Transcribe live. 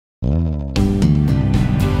Hey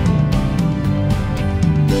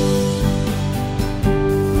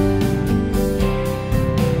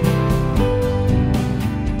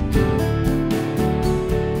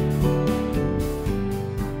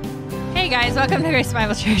guys, welcome to Grace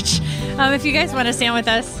Bible Church. If you guys want to stand with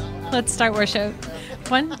us, let's start worship.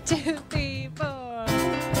 1, 2, 3, 4.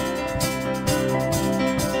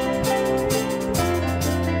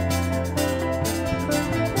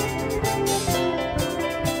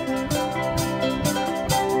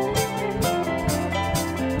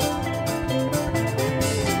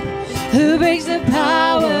 Who breaks the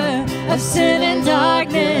power of sin and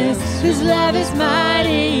darkness, whose love is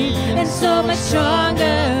mighty and so much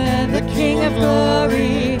stronger, the King of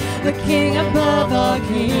glory, the King above all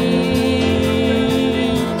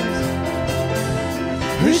kings,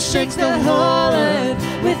 who shakes the whole earth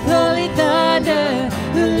with holy thunder,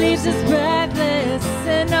 who leaves us breathless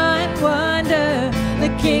in awe and wonder, the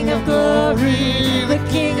King of glory, the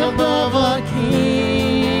King above all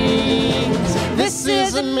kings. This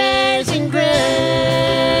is amazing grace.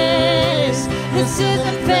 This is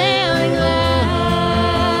unfailing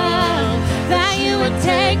love, that you would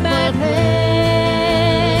take my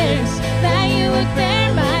place, that you would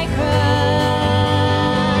bear my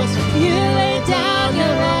cross. You laid down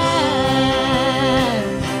your life,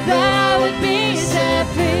 that I would be set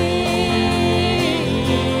free.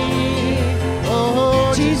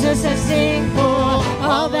 Oh, Jesus, I sing for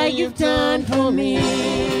all that you've done for me.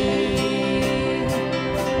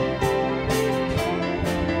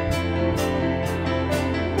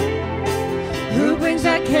 Who brings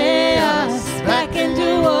our chaos back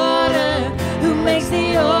into order, who makes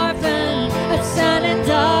the orphan a son and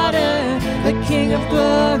daughter, the King of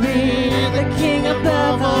glory, the King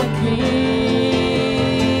above all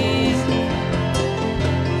kings,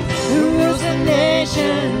 who rules the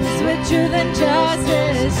nations with truth and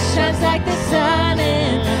justice, shines like the sun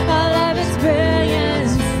in all of his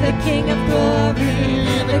brilliance, the King of glory,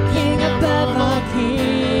 the King above all kings.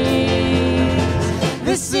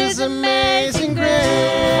 This is amazing grace.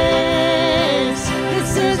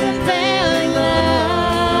 This is unfailing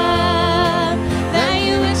love, that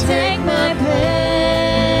you would take my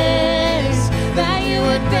place, that you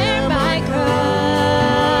would bear my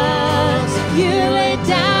cross. You laid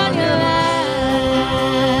down your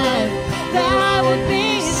life, that I would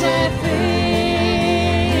be set free.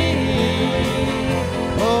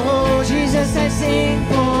 Oh, Jesus, I sing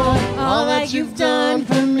for all that you've done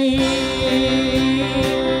for me.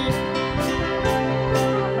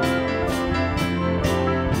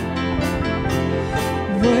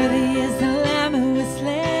 Worthy is the Lamb who was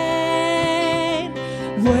slain.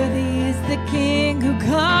 Worthy is the King who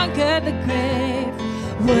conquered the grave.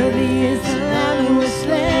 Worthy is the Lamb who was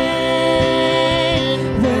slain.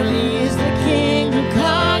 Worthy is the King who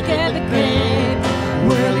conquered the grave.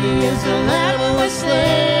 Worthy is the Lamb who was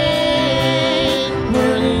slain.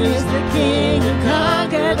 Worthy is the King who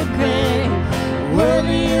conquered the grave.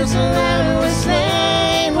 Worthy is the Lamb who was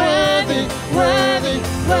slain. Worthy, worthy,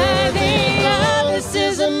 worthy. This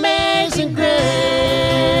is amazing grace.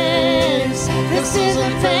 This is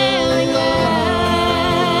unfailing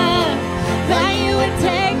love, that you would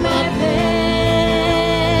take my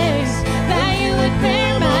place, that you would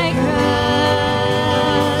bear my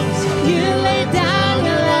cross. You laid down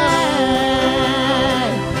your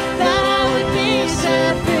life, that I would be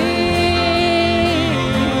set free.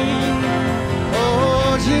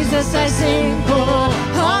 Oh, Jesus, I sing for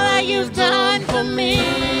all that you've done for me.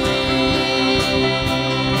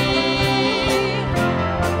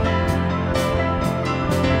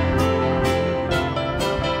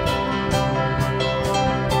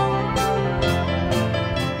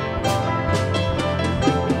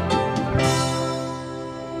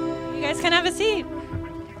 Can have a seat.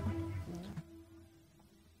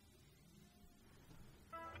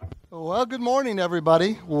 Well, good morning,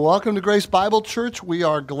 everybody. Welcome to Grace Bible Church. We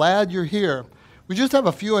are glad you're here. We just have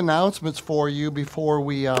a few announcements for you before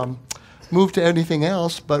we move to anything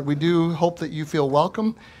else, but we do hope that you feel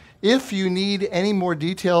welcome. If you need any more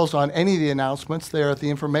details on any of the announcements, they're at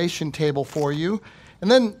the information table for you.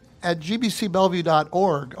 And then at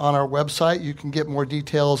gbcbellevue.org on our website, you can get more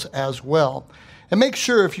details as well. And make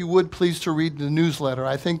sure, if you would, please to read the newsletter.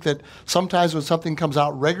 I think that sometimes when something comes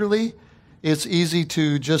out regularly, it's easy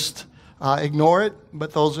to just ignore it,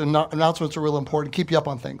 but those announcements are real important. Keep you up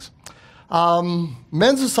on things.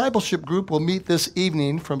 Men's Discipleship Group will meet this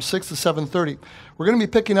evening from 6 to 7:30. We're going to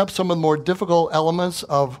be picking up some of the more difficult elements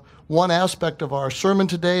of one aspect of our sermon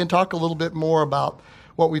today and talk a little bit more about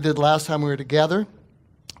what we did last time we were together.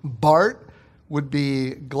 Bart would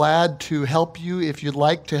be glad to help you if you'd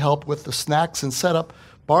like to help with the snacks and setup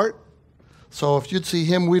Bart. So if you'd see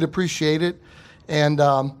him, we'd appreciate it. And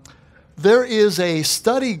there is a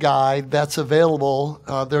study guide that's available.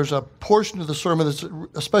 There's a portion of the sermon that's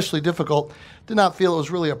especially difficult. Did not feel it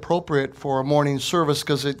was really appropriate for a morning service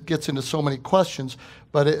because it gets into so many questions.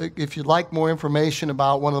 But if you'd like more information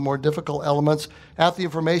about one of the more difficult elements, at the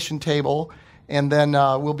information table, and then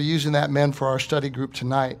we'll be using that, men, for our study group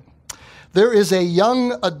tonight. There is a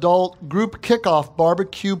young adult group kickoff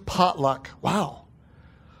barbecue potluck. Wow.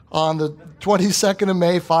 On the 22nd of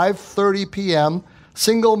May, 5:30 p.m.,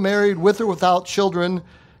 single, married, with or without children.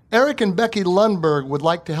 Eric and Becky Lundberg would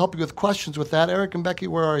like to help you with questions with that. Eric and Becky,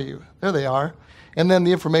 where are you? There they are. And then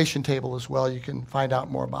the information table as well. You can find out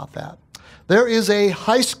more about that. There is a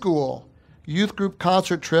high school youth group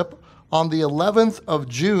concert trip on the 11th of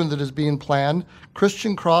June that is being planned.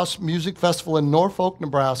 Christian Cross Music Festival in Norfolk,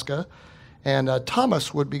 Nebraska. And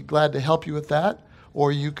Thomas would be glad to help you with that.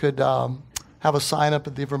 Or you could have a sign up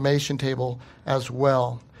at the information table as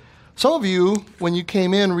well. Some of you, when you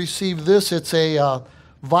came in, received this. It's a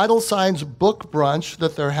Vital Signs book brunch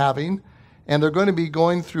that they're having, and they're going to be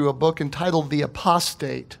going through a book entitled The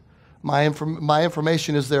Apostate. My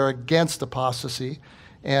information is they're against apostasy,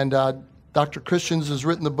 and Dr. Christians has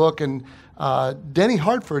written the book, and Denny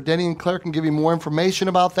and Claire can give you more information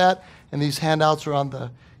about that, and these handouts are on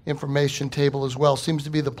the information table as well. Seems to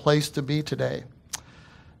be the place to be today.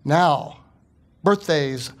 Now,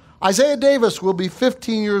 birthdays. Isaiah Davis will be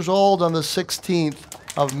 15 years old on the 16th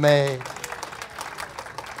of May.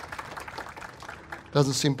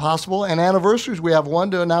 Doesn't seem possible. And anniversaries, we have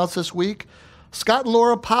one to announce this week. Scott and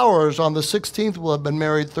Laura Powers on the 16th will have been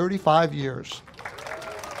married 35 years.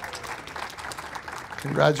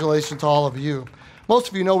 Congratulations to all of you. Most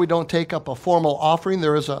of you know we don't take up a formal offering.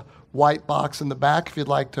 There is a white box in the back if you'd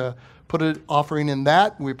like to put an offering in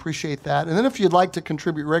that. We appreciate that. And then if you'd like to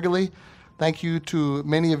contribute regularly, thank you to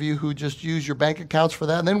many of you who just use your bank accounts for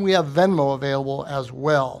that. And then we have Venmo available as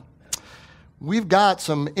well. We've got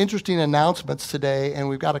some interesting announcements today, and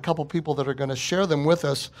we've got a couple people that are going to share them with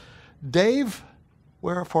us. Dave,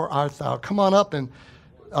 wherefore art thou? Come on up. And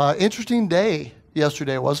interesting day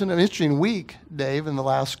yesterday, wasn't it? An interesting week, Dave, in the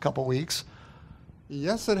last couple weeks.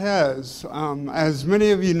 Yes, it has. As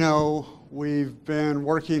many of you know, we've been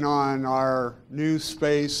working on our new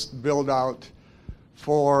space build-out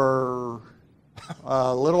for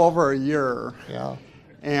a little over a year. Yeah.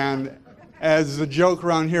 And as the joke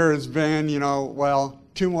around here has been,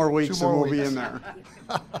 2 more weeks and we'll be in there.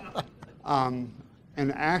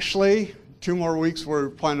 And actually, 2 more weeks we're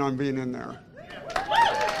planning on being in there.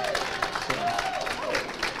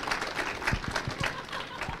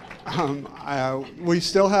 We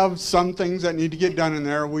still have some things that need to get done in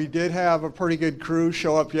there. We did have a pretty good crew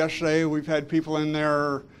show up yesterday. We've had people in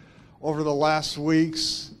there over the last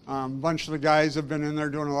weeks. A bunch of the guys have been in there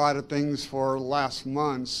doing a lot of things for last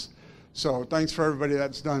months. So thanks for everybody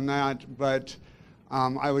that's done that. But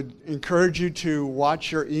I would encourage you to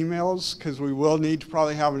watch your emails because we will need to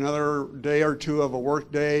probably have another day or two of a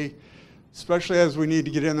work day, especially as we need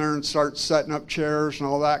to get in there and start setting up chairs and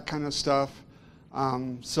all that kind of stuff.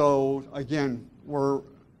 So again, we're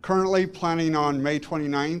currently planning on May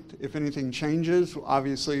 29th. If anything changes,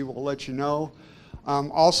 obviously we'll let you know.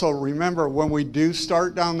 Also, remember, when we do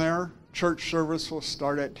start down there, church service will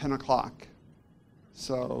start at 10 o'clock.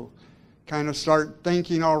 So kind of start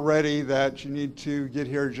thinking already that you need to get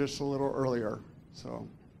here just a little earlier. So,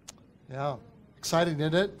 yeah, exciting,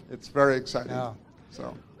 isn't it? It's very exciting. Yeah.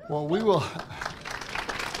 So, well, we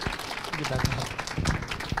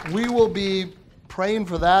will be praying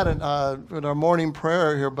for that in our morning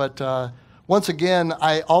prayer here. But once again,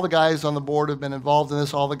 all the guys on the board have been involved in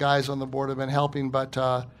this. All the guys on the board have been helping. But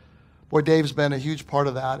boy, Dave's been a huge part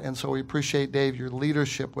of that, and so we appreciate, Dave, your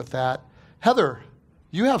leadership with that. Heather,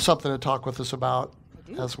 you have something to talk with us about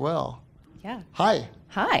as well. Yeah. Hi.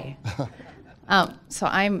 Hi. So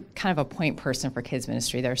I'm kind of a point person for kids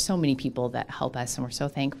ministry. There are so many people that help us, and we're so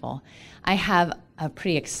thankful. I have a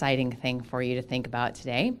pretty exciting thing for you to think about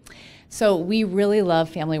today. So we really love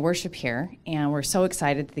family worship here, and we're so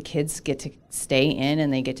excited that the kids get to stay in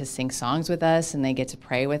and they get to sing songs with us and they get to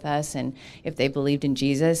pray with us. And if they believed in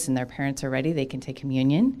Jesus and their parents are ready, they can take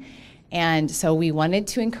communion. And so we wanted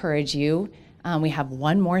to encourage you. We have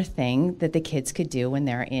one more thing that the kids could do when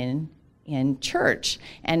they're in church,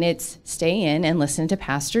 and it's stay in and listen to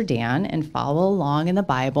Pastor Dan and follow along in the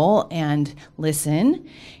Bible and listen.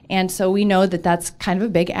 And so we know that that's kind of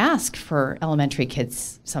a big ask for elementary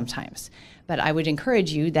kids sometimes, but I would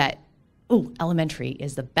encourage you that elementary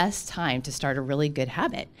is the best time to start a really good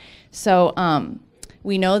habit. So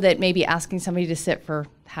we know that maybe asking somebody to sit for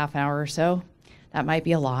half an hour or so, That might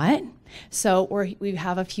be a lot. So we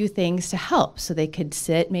have a few things to help. So they could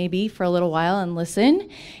sit maybe for a little while and listen.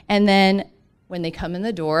 And then when they come in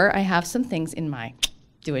the door, I have some things in my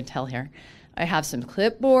do and tell here. I have some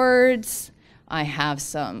clipboards. I have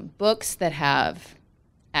some books that have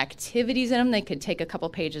activities in them. They could take a couple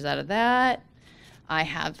pages out of that. I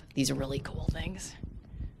have, these are really cool things.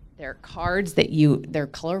 They're cards they're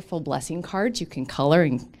colorful blessing cards. You can color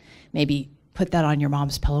and maybe put that on your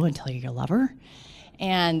mom's pillow and tell you love her.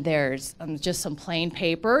 And there's just some plain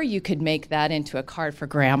paper. You could make that into a card for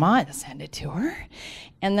grandma and send it to her.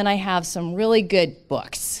 And then I have some really good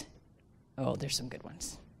books. Oh, there's some good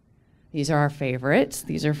ones. These are our favorites.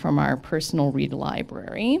 These are from our personal read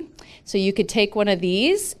library. So you could take one of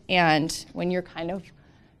these, and when you're kind of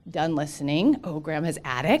done listening, grandma's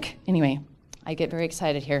attic. Anyway, I get very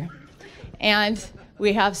excited here. And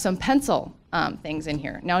we have some pencil things in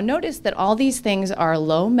here. Now notice that all these things are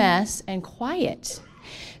low mess and quiet.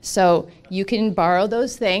 So you can borrow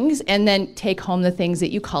those things and then take home the things that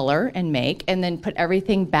you color and make, and then put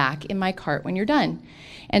everything back in my cart when you're done.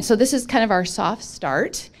 And so this is kind of our soft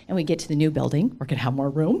start, and we get to the new building. We're gonna have more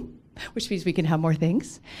room, which means we can have more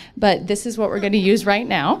things. But this is what we're gonna use right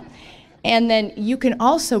now. And then you can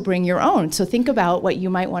also bring your own. So think about what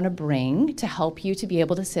you might want to bring to help you to be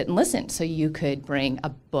able to sit and listen. So you could bring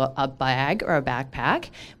a bag or a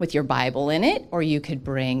backpack with your Bible in it, or you could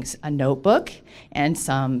bring a notebook and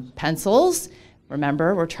some pencils.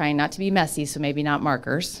 Remember, we're trying not to be messy, so maybe not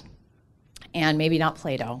markers, and maybe not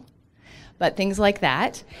Play-Doh, but things like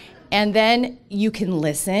that. And then you can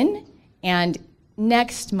listen. And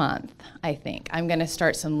next month, I think, I'm going to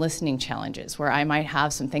start some listening challenges where I might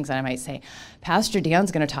have some things that I might say, Pastor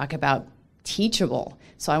Dan's going to talk about teachable.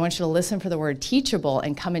 So I want you to listen for the word teachable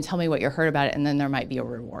and come and tell me what you heard about it, and then there might be a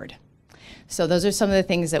reward. So those are some of the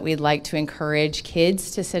things that we'd like to encourage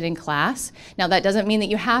kids to sit in class. Now that doesn't mean that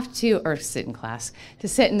you have to, or sit in class, to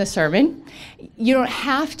sit in the sermon. You don't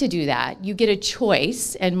have to do that. You get a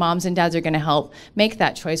choice, and moms and dads are going to help make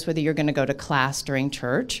that choice, whether you're going to go to class during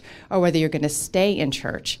church or whether you're going to stay in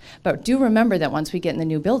church. But do remember that once we get in the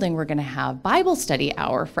new building, we're going to have Bible study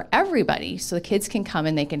hour for everybody. So the kids can come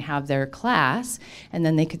and they can have their class, and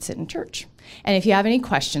then they could sit in church. And if you have any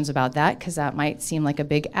questions about that, because that might seem like a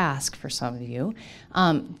big ask for some of you,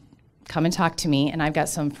 come and talk to me, and I've got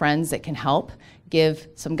some friends that can help give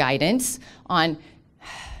some guidance on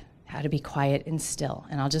how to be quiet and still.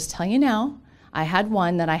 And I'll just tell you now, I had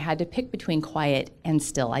one that I had to pick between quiet and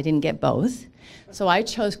still. I didn't get both. So I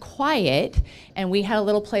chose quiet, and we had a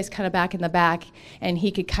little place kind of back in the back, and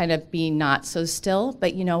he could kind of be not so still.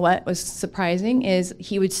 But you know what was surprising is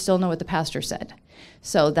he would still know what the pastor said.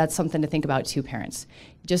 So that's something to think about too, parents.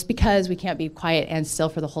 Just because we can't be quiet and still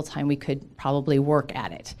for the whole time, we could probably work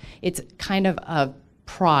at it. It's kind of a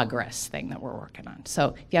progress thing that we're working on.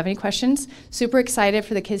 So if you have any questions, super excited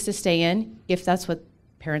for the kids to stay in if that's what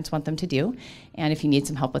parents want them to do. And if you need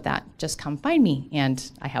some help with that, just come find me.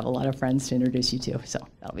 And I have a lot of friends to introduce you to, so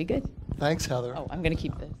that'll be good. Thanks, Heather. Oh, I'm going to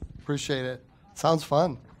keep this. Appreciate it. Sounds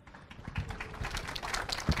fun.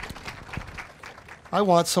 I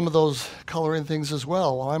want some of those coloring things as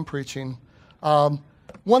well while I'm preaching.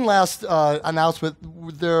 One last announcement.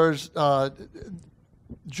 There's,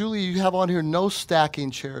 Julie, you have on here no stacking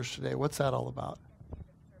chairs today. What's that all about?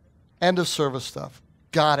 End of service stuff.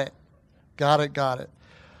 Got it.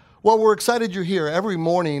 Well, we're excited you're here. Every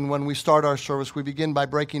morning when we start our service, we begin by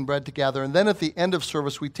breaking bread together, and then at the end of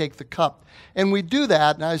service, we take the cup. And we do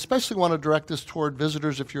that, and I especially want to direct this toward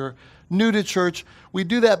visitors if you're new to church. We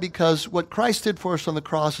do that because what Christ did for us on the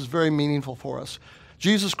cross is very meaningful for us.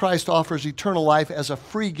 Jesus Christ offers eternal life as a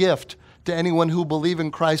free gift to anyone who believes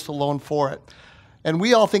in Christ alone for it. And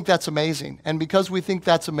we all think that's amazing. And because we think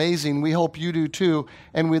that's amazing, we hope you do too.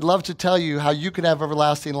 And we'd love to tell you how you can have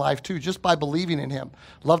everlasting life too, just by believing in him.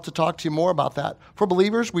 Love to talk to you more about that. For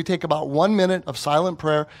believers, we take about 1 minute of silent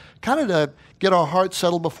prayer, kind of to get our hearts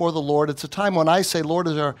settled before the Lord. It's a time when I say, Lord,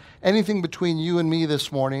 is there anything between you and me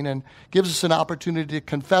this morning? And gives us an opportunity to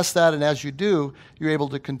confess that. And as you do, you're able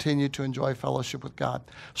to continue to enjoy fellowship with God.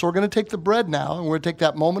 So we're going to take the bread now, and we're going to take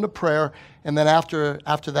that moment of prayer. And then after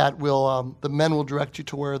that, the men will direct you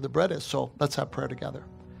to where the bread is. So let's have prayer together.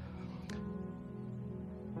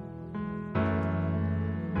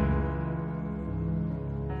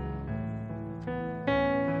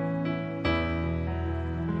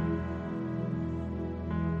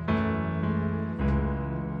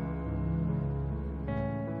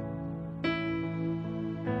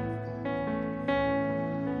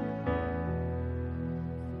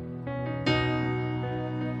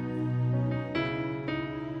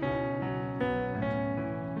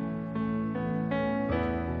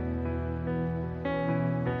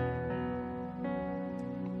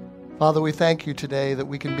 Father, we thank you today that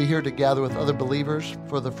we can be here together with other believers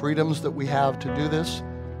for the freedoms that we have to do this.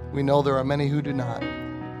 We know there are many who do not.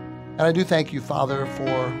 And I do thank you, Father,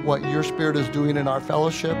 for what your Spirit is doing in our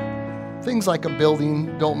fellowship. Things like a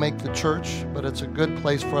building don't make the church, but it's a good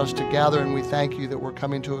place for us to gather, and we thank you that we're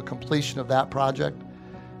coming to a completion of that project.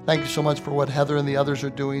 Thank you so much for what Heather and the others are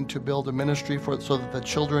doing to build a ministry so that the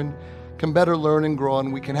children can better learn and grow,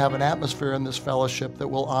 and we can have an atmosphere in this fellowship that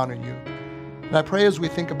will honor you. And I pray as we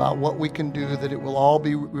think about what we can do that it will all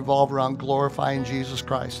be revolved around glorifying Jesus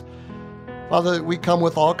Christ. Father, we come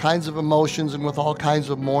with all kinds of emotions and with all kinds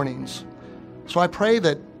of mournings. So I pray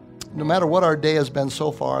that no matter what our day has been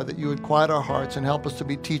so far, that you would quiet our hearts and help us to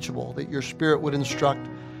be teachable, that your Spirit would instruct,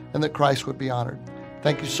 and that Christ would be honored.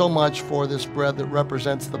 Thank you so much for this bread that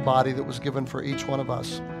represents the body that was given for each one of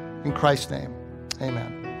us. In Christ's name,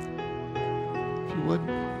 amen. If you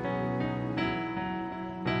would.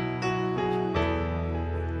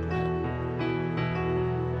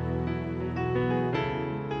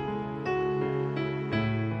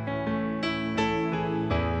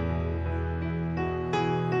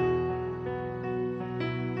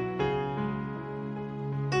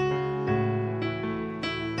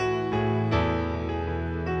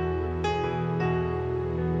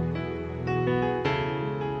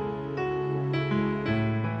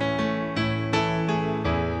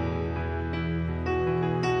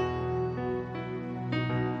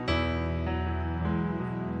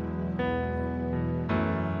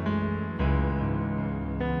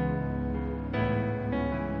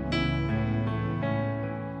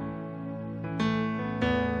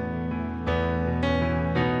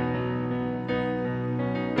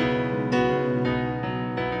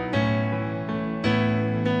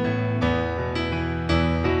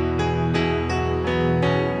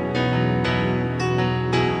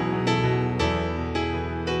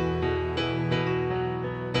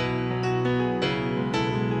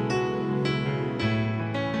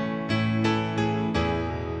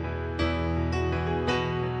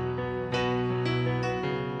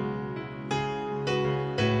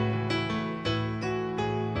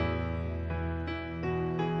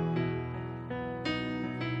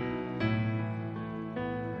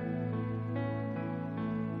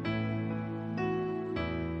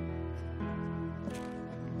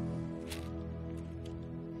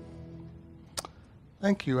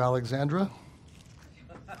 Thank you, Alexandra.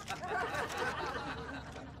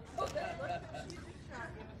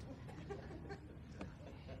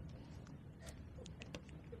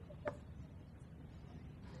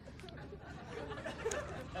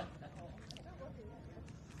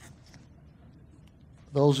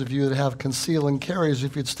 Those of you that have conceal and carries,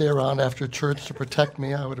 if you'd stay around after church to protect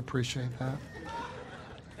me, I would appreciate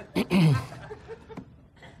that.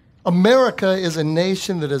 America is a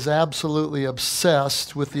nation that is absolutely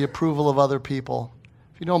obsessed with the approval of other people.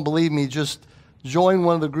 If you don't believe me, just join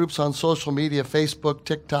one of the groups on social media, Facebook,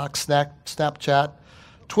 TikTok, Snapchat,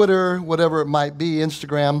 Twitter, whatever it might be,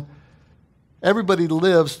 Instagram. Everybody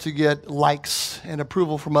lives to get likes and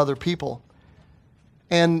approval from other people.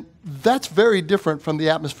 And that's very different from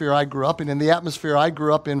the atmosphere I grew up in. In the atmosphere I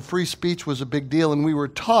grew up in, free speech was a big deal, and we were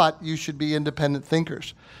taught you should be independent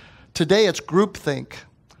thinkers. Today it's groupthink.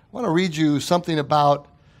 I want to read you something about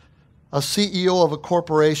a CEO of a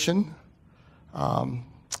corporation.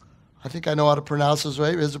 I think I know how to pronounce his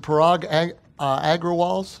name. Is it Parag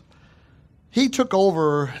Agrawal's? He took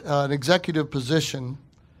over an executive position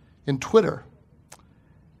in Twitter.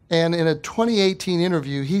 And in a 2018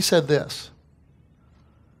 interview, he said this: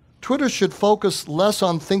 Twitter should focus less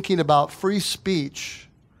on thinking about free speech,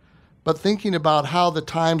 but thinking about how the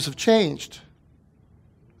times have changed.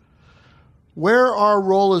 Where our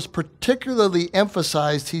role is particularly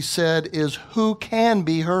emphasized, he said, is who can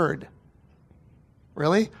be heard.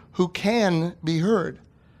 Really? Who can be heard.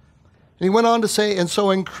 And he went on to say, and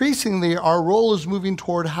so increasingly our role is moving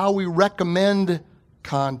toward how we recommend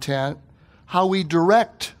content, how we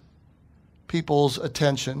direct people's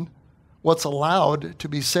attention, what's allowed to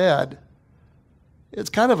be said. It's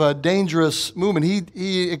kind of a dangerous movement.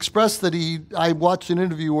 He expressed that I watched an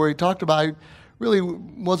interview where he talked about really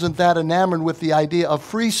wasn't that enamored with the idea of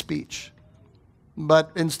free speech, but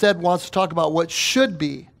instead wants to talk about what should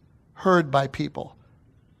be heard by people.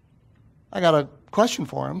 I got a question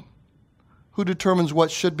for him. Who determines what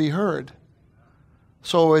should be heard?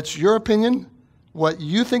 So it's your opinion, what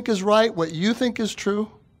you think is right, what you think is true.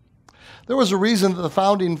 There was a reason that the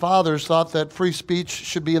founding fathers thought that free speech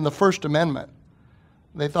should be in the First Amendment.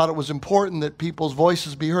 They thought it was important that people's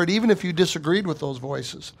voices be heard, even if you disagreed with those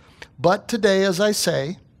voices. But today, as I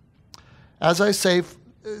say,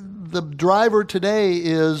 the driver today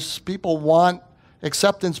is people want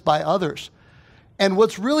acceptance by others. And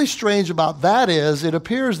what's really strange about that is it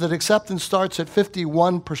appears that acceptance starts at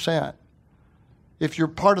 51%. If you're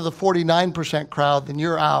part of the 49% crowd, then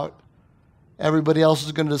you're out. Everybody else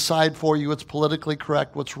is going to decide for you what's politically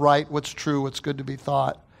correct, what's right, what's true, what's good to be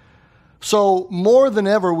thought. So more than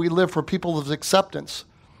ever, we live for people's acceptance.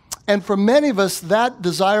 And for many of us, that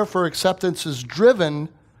desire for acceptance is driven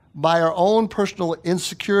by our own personal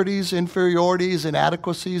insecurities, inferiorities,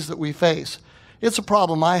 inadequacies that we face. It's a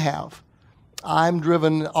problem I have. I'm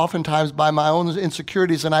driven oftentimes by my own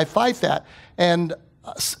insecurities, and I fight that. And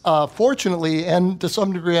fortunately, and to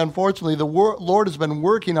some degree unfortunately, the Lord has been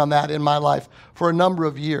working on that in my life for a number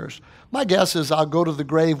of years. My guess is I'll go to the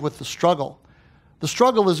grave with the struggle. The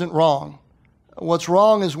struggle isn't wrong. What's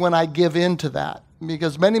wrong is when I give in to that.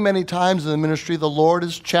 Because many, many times in the ministry, the Lord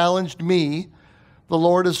has challenged me. The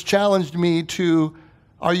Lord has challenged me to,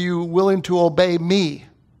 are you willing to obey me?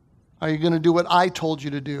 Are you going to do what I told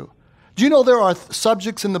you to do? Do you know there are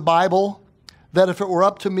subjects in the Bible that if it were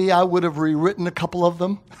up to me, I would have rewritten a couple of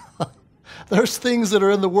them? There's things that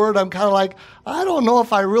are in the Word I'm kind of like, I don't know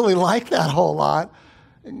if I really like that whole lot.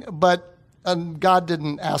 But God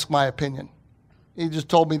didn't ask my opinion. He just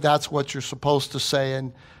told me that's what you're supposed to say,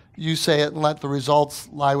 and you say it and let the results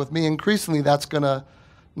lie with me. Increasingly, that's going to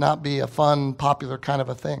not be a fun, popular kind of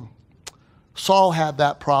a thing. Saul had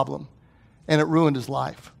that problem, and it ruined his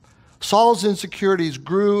life. Saul's insecurities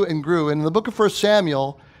grew and grew. And in the book of 1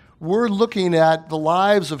 Samuel, we're looking at the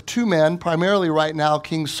lives of two men, primarily right now,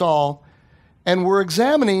 King Saul, and we're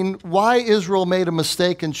examining why Israel made a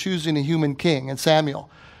mistake in choosing a human king in Samuel.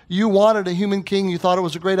 You wanted a human king, you thought it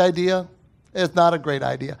was a great idea? It's not a great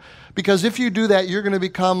idea. Because if you do that, you're going to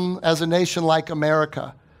become, as a nation, like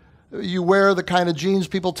America. You wear the kind of jeans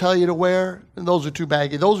people tell you to wear, and those are too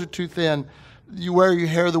baggy, those are too thin. You wear your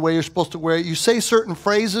hair the way you're supposed to wear it. You say certain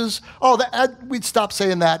phrases. We'd stopped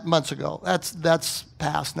saying that months ago. That's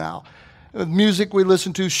past now. Music we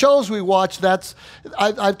listen to, shows we watch,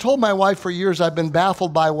 I've told my wife for years I've been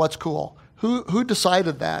baffled by what's cool. Who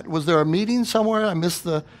decided that? Was there a meeting somewhere? I missed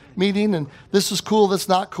the meeting, and this is cool, that's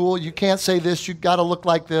not cool. You can't say this, you got to look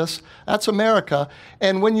like this. That's America.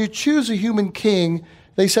 And when you choose a human king,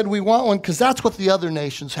 they said we want one because that's what the other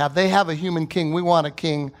nations have. They have a human king. We want a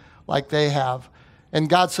king like they have. And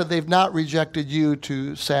God said they've not rejected you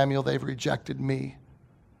to Samuel, they've rejected me.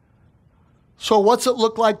 So what's it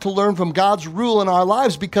look like to learn from God's rule in our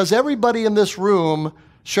lives? Because everybody in this room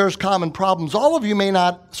shares common problems. All of you may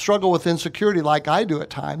not struggle with insecurity like I do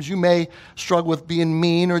at times. You may struggle with being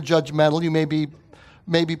mean or judgmental. You may be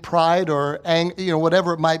maybe pride or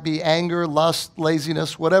whatever it might be, anger, lust,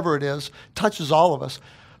 laziness, whatever it is, touches all of us.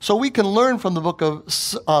 So we can learn from the book of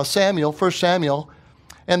Samuel, 1 Samuel,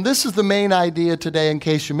 and this is the main idea today in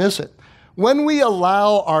case you miss it. When we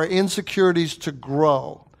allow our insecurities to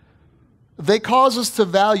grow, they cause us to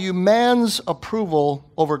value man's approval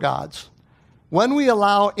over God's. When we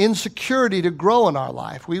allow insecurity to grow in our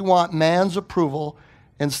life, we want man's approval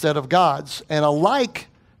instead of God's. And a like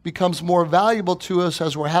becomes more valuable to us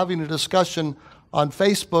as we're having a discussion on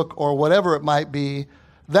Facebook or whatever it might be.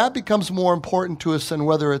 That becomes more important to us than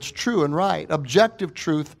whether it's true and right. Objective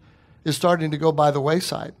truth is starting to go by the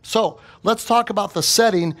wayside. So let's talk about the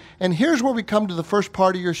setting. And here's where we come to the first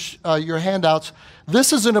part of your handouts.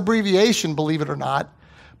 This is an abbreviation, believe it or not,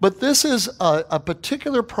 but this is a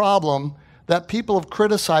particular problem that people have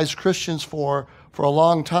criticized Christians for a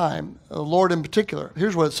long time, the Lord in particular.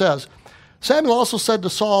 Here's what it says. Samuel also said to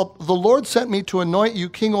Saul, "The Lord sent me to anoint you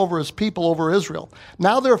king over his people, over Israel.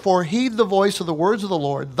 Now therefore heed the voice of the words of the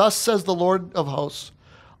Lord. Thus says the Lord of hosts,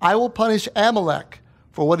 I will punish Amalek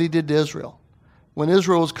for what he did to Israel." When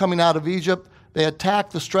Israel was coming out of Egypt, they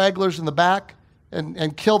attacked the stragglers in the back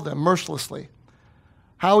and killed them mercilessly.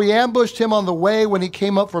 How he ambushed him on the way when he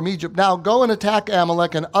came up from Egypt. Now go and attack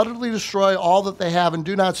Amalek and utterly destroy all that they have and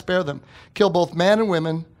do not spare them. Kill both man and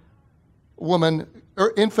woman,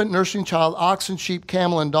 infant, nursing child, oxen, sheep,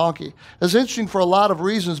 camel, and donkey. It's interesting for a lot of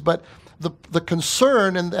reasons, but the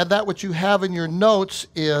concern, and that what you have in your notes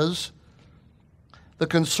is, the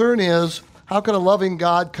concern is, how can a loving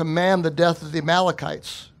God command the death of the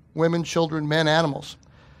Amalekites? Women, children, men, animals.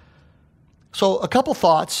 So a couple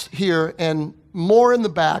thoughts here, and more in the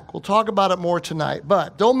back. We'll talk about it more tonight.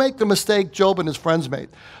 But don't make the mistake Job and his friends made.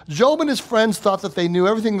 Job and his friends thought that they knew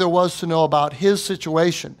everything there was to know about his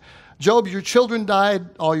situation. Job, your children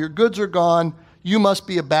died, all your goods are gone, you must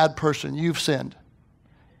be a bad person, you've sinned.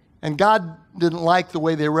 And God didn't like the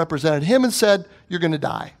way they represented him and said, you're going to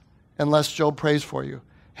die unless Job prays for you.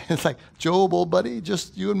 It's like, Job, old buddy,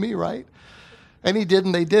 just you and me, right? And he did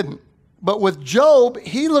and they didn't. But with Job,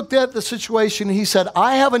 he looked at the situation, he said,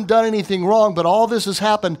 I haven't done anything wrong, but all this has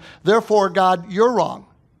happened, therefore, God, you're wrong.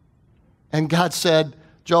 And God said,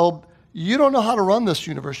 Job, you don't know how to run this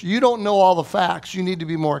universe. You don't know all the facts. You need to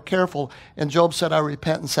be more careful. And Job said, I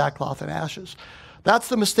repent in sackcloth and ashes. That's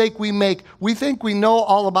the mistake we make. We think we know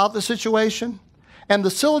all about the situation. And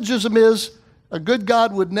the syllogism is, a good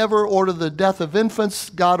God would never order the death of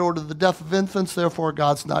infants. God ordered the death of infants, therefore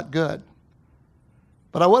God's not good.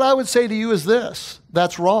 But what I would say to you is this,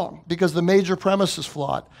 that's wrong, because the major premise is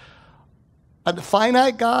flawed. A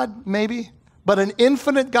finite God, maybe, but an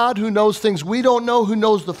infinite God who knows things we don't know, who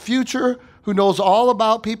knows the future, who knows all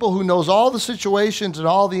about people, who knows all the situations and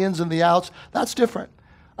all the ins and the outs, that's different.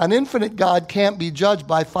 An infinite God can't be judged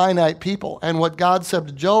by finite people. And what God said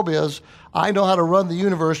to Job is, I know how to run the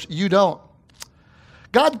universe, you don't.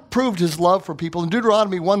 God proved his love for people. In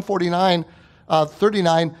Deuteronomy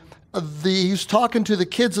 1:39, he's talking to the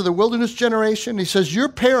kids of the wilderness generation. He says, your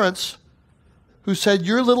parents who said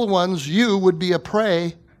your little ones, you would be a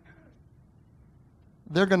prey,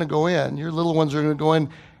 they're going to go in. Your little ones are going to go in.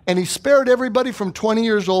 And he spared everybody from 20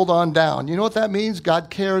 years old on down. You know what that means? God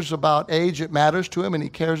cares about age. It matters to him, and he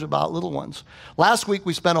cares about little ones. Last week,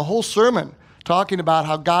 we spent a whole sermon talking about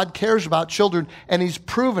how God cares about children, and he's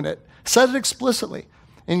proven it. Said it explicitly.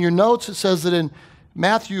 In your notes, it says that in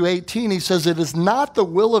Matthew 18, he says, it is not the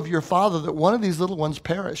will of your Father that one of these little ones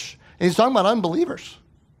perish. And he's talking about unbelievers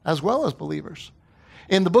as well as believers.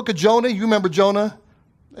 In the book of Jonah, you remember Jonah,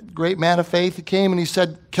 that great man of faith. He came and he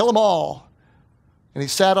said, kill them all. And he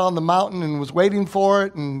sat on the mountain and was waiting for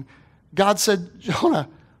it. And God said, Jonah,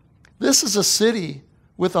 this is a city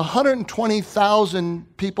with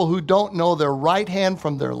 120,000 people who don't know their right hand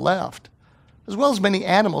from their left, as well as many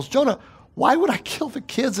animals. Jonah, why would I kill the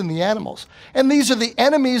kids and the animals? And these are the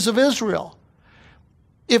enemies of Israel.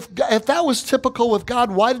 If that was typical with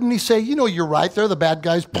God, why didn't he say, you know, you're right, they're the bad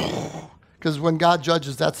guys. Because when God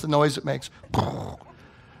judges, that's the noise it makes.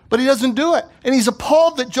 But he doesn't do it. And he's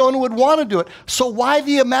appalled that Jonah would want to do it. So why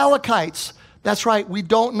the Amalekites? That's right, we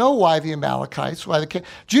don't know why the Amalekites.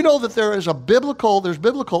 Do you know that there's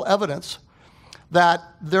biblical evidence that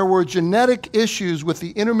there were genetic issues with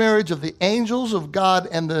the intermarriage of the angels of God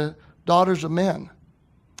and the daughters of men?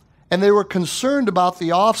 And they were concerned about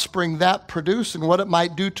the offspring that produced and what it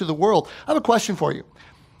might do to the world. I have a question for you.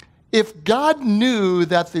 If God knew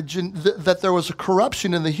that that there was a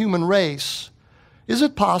corruption in the human race, is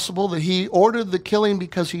it possible that he ordered the killing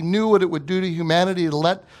because he knew what it would do to humanity to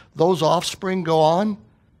let those offspring go on?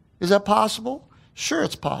 Is that possible? Sure,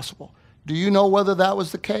 it's possible. Do you know whether that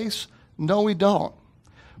was the case? No, we don't.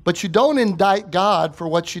 But you don't indict God for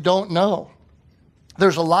what you don't know.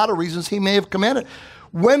 There's a lot of reasons he may have commanded.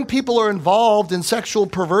 When people are involved in sexual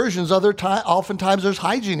perversions, oftentimes there's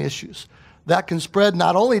hygiene issues that can spread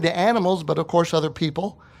not only to animals, but of course other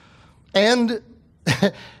people. And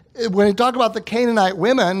when you talk about the Canaanite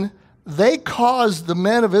women, they caused the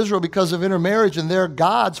men of Israel, because of intermarriage and their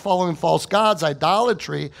gods, following false gods,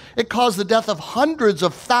 idolatry, it caused the death of hundreds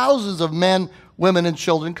of thousands of men, women, and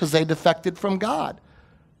children because they defected from God.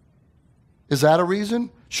 Is that a reason?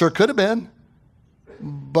 Sure could have been.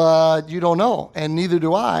 But you don't know, and neither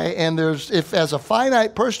do I. And if as a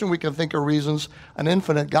finite person we can think of reasons, an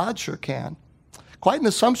infinite God sure can. Quite an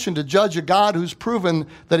assumption to judge a God who's proven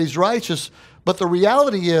that he's righteous. But the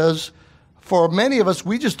reality is, for many of us,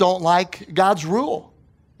 we just don't like God's rule.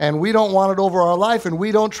 And we don't want it over our life, and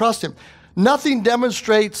we don't trust him. Nothing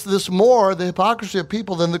demonstrates this more, the hypocrisy of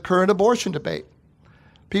people, than the current abortion debate.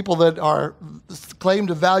 People that claim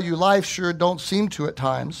to value life sure don't seem to at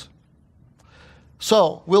times.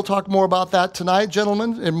 So we'll talk more about that tonight,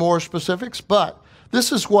 gentlemen, in more specifics. But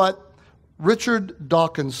this is what Richard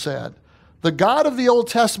Dawkins said. The God of the Old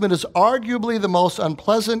Testament is arguably the most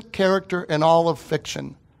unpleasant character in all of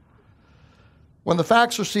fiction. When the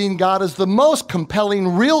facts are seen, God is the most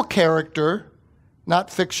compelling real character,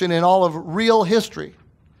 not fiction, in all of real history,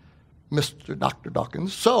 Mr. Dr.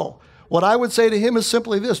 Dawkins. So what I would say to him is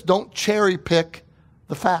simply this: don't cherry pick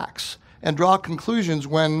the facts and draw conclusions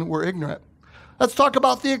when we're ignorant. Let's talk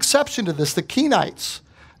about the exception to this, the Kenites.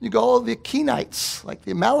 You go, the Kenites, like the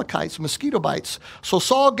Amalekites, mosquito bites. So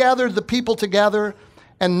Saul gathered the people together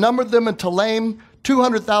and numbered them in Telaim,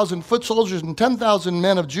 200,000 foot soldiers and 10,000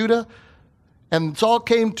 men of Judah. And Saul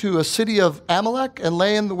came to a city of Amalek and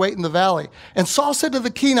lay in wait in the valley. And Saul said to the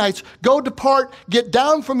Kenites, go depart, get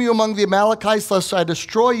down from you among the Amalekites, lest I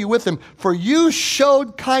destroy you with them. For you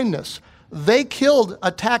showed kindness. They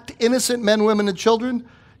attacked innocent men, women, and children.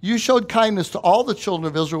 You showed kindness to all the children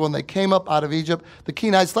of Israel when they came up out of Egypt. The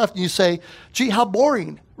Kenites left, and you say, gee, how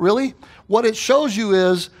boring. Really? What it shows you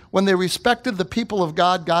is when they respected the people of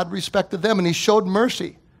God, God respected them, and he showed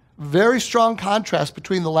mercy. Very strong contrast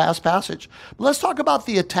between the last passage. But let's talk about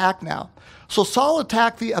the attack now. So Saul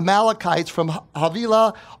attacked the Amalekites from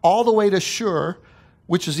Havilah all the way to Shur,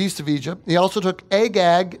 which is east of Egypt. He also took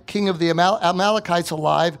Agag, king of the Amalekites,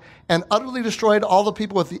 alive, and utterly destroyed all the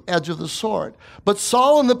people with the edge of the sword. But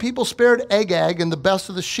Saul and the people spared Agag and the best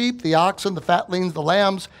of the sheep, the oxen, the fatlings, the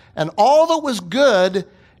lambs, and all that was good,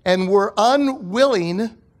 and were unwilling,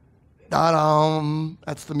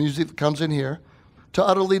 that's the music that comes in here, to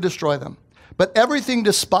utterly destroy them. But everything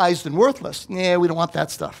despised and worthless, we don't want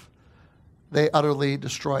that stuff. They utterly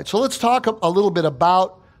destroyed. So let's talk a little bit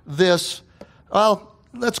about this. Well,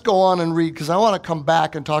 let's go on and read, because I want to come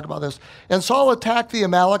back and talk about this. And Saul attacked the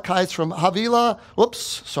Amalekites from Havilah.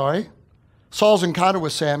 Saul's encounter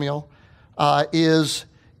with Samuel is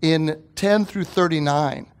in 10 through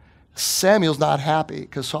 39. Samuel's not happy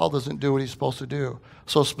because Saul doesn't do what he's supposed to do.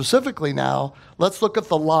 So specifically now, let's look at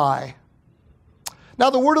the lie. Now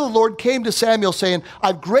the word of the Lord came to Samuel, saying,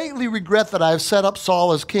 I greatly regret that I have set up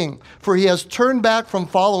Saul as king, for he has turned back from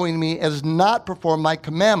following me and has not performed my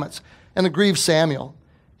commandments. And it grieved Samuel.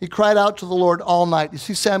 He cried out to the Lord all night. You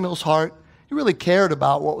see Samuel's heart? He really cared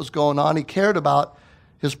about what was going on. He cared about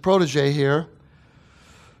his protege here.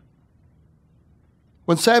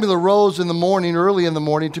 When Samuel arose in the morning, early in the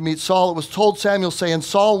morning, to meet Saul, it was told Samuel, saying,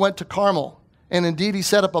 Saul went to Carmel. And indeed he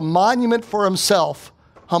set up a monument for himself,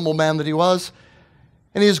 humble man that he was.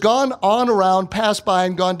 And he has gone on around, passed by,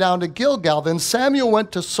 and gone down to Gilgal. Then Samuel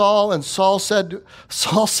went to Saul, and Saul said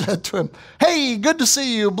to him, Hey, good to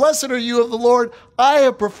see you. Blessed are you of the Lord. I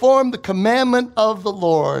have performed the commandment of the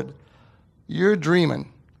Lord. You're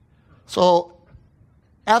dreaming. So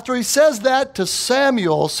after he says that to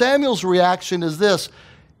Samuel, Samuel's reaction is this.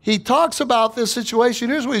 He talks about this situation.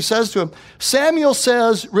 Here's what he says to him. Samuel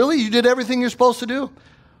says, really, you did everything you're supposed to do?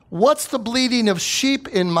 What's the bleating of sheep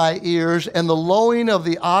in my ears and the lowing of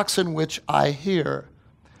the oxen which I hear?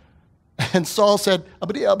 And Saul said,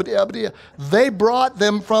 they brought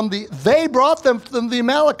them from the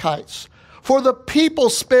Amalekites. For the people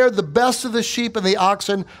spared the best of the sheep and the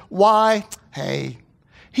oxen. Why? Hey,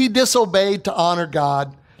 he disobeyed to honor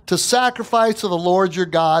God, to sacrifice to the Lord your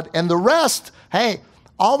God, and the rest,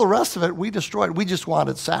 all the rest of it we destroyed. We just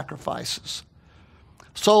wanted sacrifices.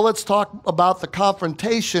 So let's talk about the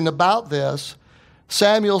confrontation about this.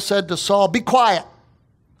 Samuel said to Saul, be quiet.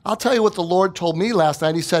 I'll tell you what the Lord told me last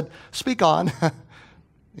night. He said, speak on.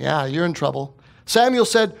 Yeah, you're in trouble. Samuel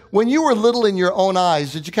said, when you were little in your own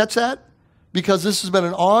eyes, did you catch that? Because this has been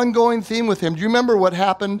an ongoing theme with him. Do you remember what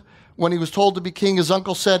happened when he was told to be king? His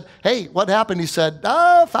uncle said, hey, what happened? He said,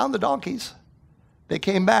 found the donkeys. They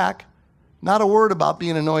came back. Not a word about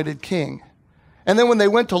being anointed king. And then when they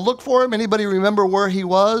went to look for him, anybody remember where he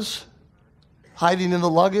was? Hiding in the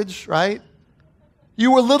luggage, right?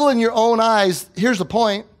 You were little in your own eyes. Here's the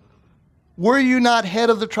point. Were you not head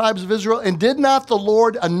of the tribes of Israel? And did not the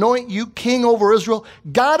Lord anoint you king over Israel?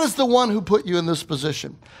 God is the one who put you in this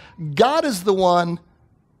position. God is the one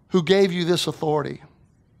who gave you this authority.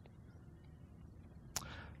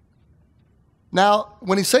 Now,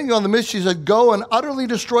 when he sent you on the mission, he said, go and utterly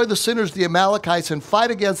destroy the sinners, the Amalekites, and fight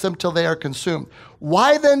against them till they are consumed.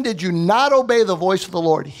 Why then did you not obey the voice of the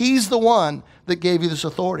Lord? He's the one that gave you this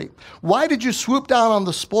authority. Why did you swoop down on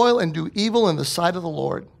the spoil and do evil in the sight of the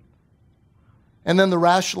Lord? And then the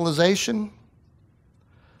rationalization.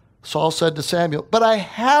 Saul said to Samuel, but I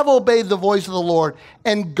have obeyed the voice of the Lord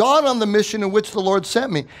and gone on the mission in which the Lord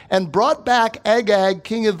sent me and brought back Agag,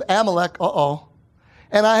 king of Amalek.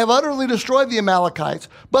 And I have utterly destroyed the Amalekites.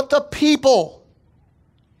 But the people,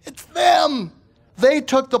 it's them. They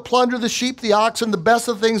took the plunder, the sheep, the oxen, the best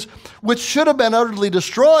of things, which should have been utterly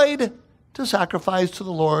destroyed, to sacrifice to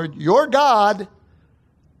the Lord, your God,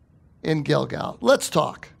 in Gilgal. Let's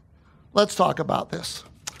talk. Let's talk about this.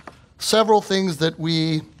 Several things that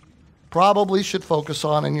we probably should focus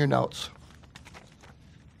on in your notes.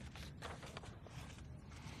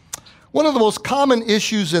 One of the most common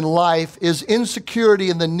issues in life is insecurity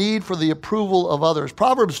and the need for the approval of others.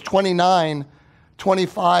 Proverbs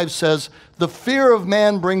 29:25 says, the fear of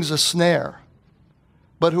man brings a snare,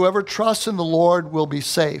 but whoever trusts in the Lord will be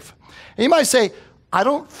safe. And you might say, I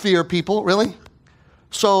don't fear people, really?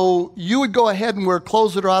 So you would go ahead and wear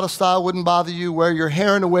clothes that are out of style, wouldn't bother you. Wear your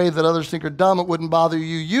hair in a way that others think are dumb, it wouldn't bother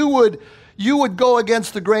you. You would go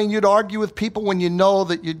against the grain. You'd argue with people when you know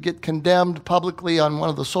that you'd get condemned publicly on one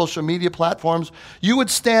of the social media platforms. You would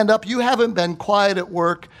stand up. You haven't been quiet at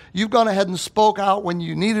work. You've gone ahead and spoke out when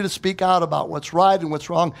you needed to speak out about what's right and what's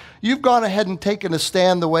wrong. You've gone ahead and taken a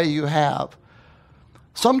stand the way you have.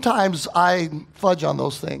 Sometimes I fudge on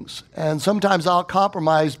those things, and sometimes I'll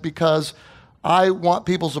compromise because I want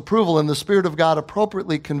people's approval, and the Spirit of God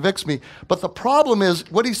appropriately convicts me. But the problem is,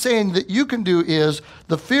 what he's saying that you can do is,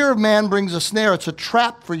 the fear of man brings a snare. It's a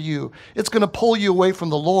trap for you. It's going to pull you away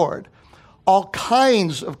from the Lord. All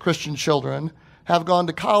kinds of Christian children have gone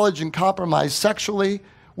to college and compromised sexually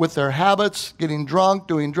with their habits, getting drunk,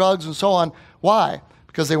 doing drugs, and so on. Why?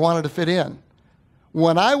 Because they wanted to fit in.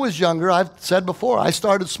 When I was younger, I've said before, I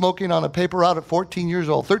started smoking on a paper route at 14 years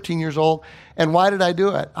old, 13 years old. And why did I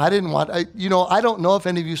do it? I don't know if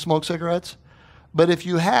any of you smoke cigarettes, but if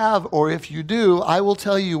you have or if you do, I will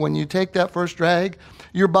tell you, when you take that first drag,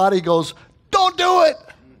 your body goes, don't do it.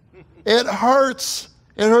 It hurts.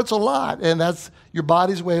 It hurts a lot. And that's your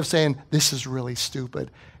body's way of saying, this is really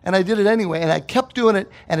stupid. And I did it anyway. And I kept doing it,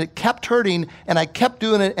 and it kept hurting, and I kept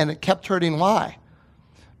doing it, and it kept hurting. Why?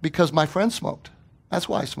 Because my friend smoked. That's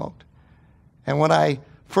why I smoked. And when I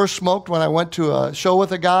first smoked, when I went to a show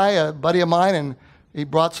with a guy, a buddy of mine, and he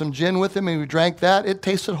brought some gin with him, and we drank that, it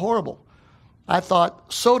tasted horrible. I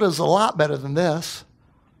thought, soda's a lot better than this.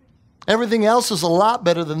 Everything else is a lot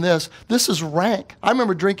better than this. This is rank. I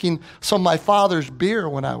remember drinking some of my father's beer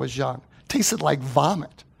when I was young. It tasted like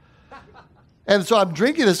vomit. And so I'm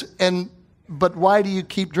drinking this, but why do you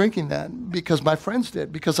keep drinking then? Because my friends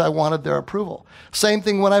did, because I wanted their approval. Same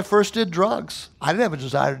thing when I first did drugs. I didn't have a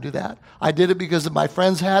desire to do that. I did it because my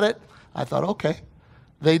friends had it. I thought, okay,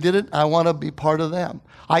 they did it. I want to be part of them.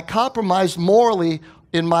 I compromised morally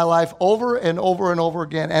in my life over and over and over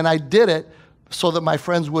again, and I did it so that my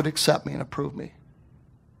friends would accept me and approve me.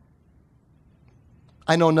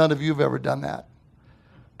 I know none of you have ever done that.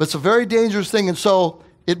 But it's a very dangerous thing, and so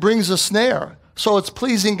it brings a snare. So it's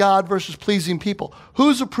pleasing God versus pleasing people.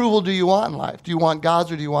 Whose approval do you want in life? Do you want God's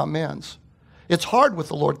or do you want men's? It's hard with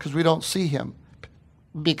the Lord because we don't see him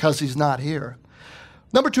because he's not here.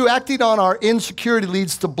 Number 2, acting on our insecurity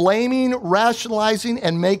leads to blaming, rationalizing,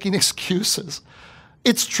 and making excuses.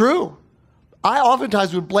 It's true. I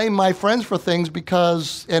oftentimes would blame my friends for things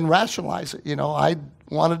and rationalize it. I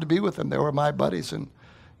wanted to be with them. They were my buddies. And,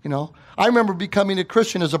 I remember becoming a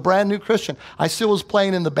Christian as a brand new Christian. I still was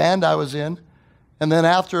playing in the band I was in. And then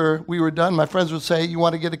after we were done, my friends would say, you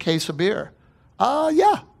want to get a case of beer?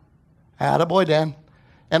 Yeah. Attaboy, Dan.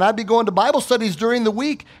 And I'd be going to Bible studies during the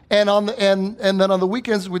week, and then on the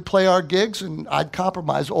weekends we'd play our gigs, and I'd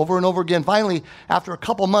compromise over and over again. Finally, after a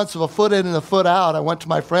couple months of a foot in and a foot out, I went to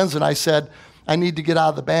my friends and I said, I need to get out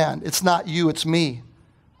of the band. It's not you, it's me.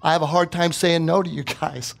 I have a hard time saying no to you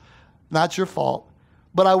guys. Not your fault.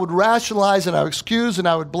 But I would rationalize and I would excuse and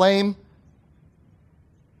I would blame.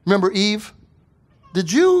 Remember Eve? Did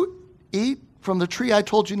you eat from the tree I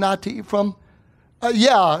told you not to eat from?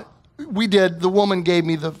 Yeah, we did. The woman gave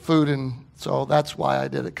me the food, and so that's why I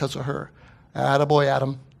did it, because of her. Attaboy,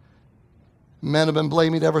 Adam. Men have been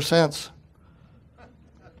blaming ever since.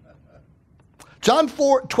 John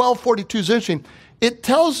 12:42 is interesting. It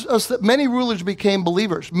tells us that many rulers became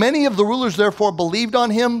believers. Many of the rulers, therefore, believed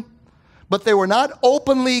on him, but they were not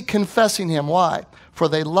openly confessing him. Why? For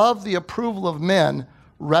they loved the approval of men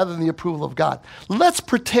rather than the approval of God. Let's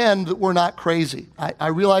pretend that we're not crazy. I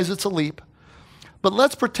realize it's a leap, but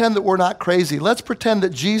let's pretend that we're not crazy. Let's pretend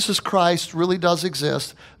that Jesus Christ really does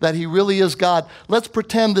exist, that he really is God. Let's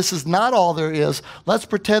pretend this is not all there is. Let's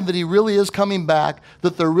pretend that he really is coming back,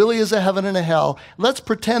 that there really is a heaven and a hell. Let's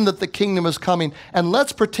pretend that the kingdom is coming, and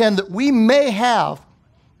let's pretend that we may have,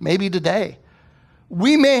 maybe today,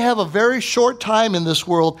 we may have a very short time in this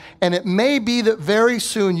world, and it may be that very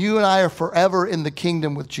soon you and I are forever in the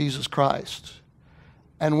kingdom with Jesus Christ.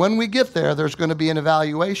 And when we get there, there's going to be an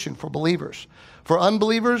evaluation for believers. For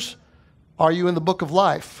unbelievers, are you in the book of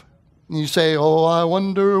life? And you say, oh, I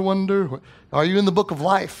wonder. Are you in the book of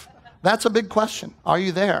life? That's a big question. Are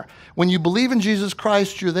you there? When you believe in Jesus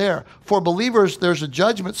Christ, you're there. For believers, there's a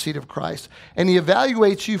judgment seat of Christ, and he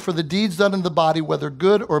evaluates you for the deeds done in the body, whether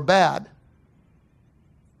good or bad.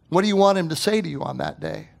 What do you want him to say to you on that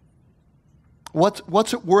day?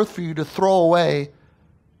 What's it worth for you to throw away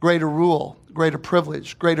greater rule, greater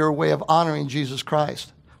privilege, greater way of honoring Jesus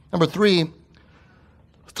Christ? Number 3,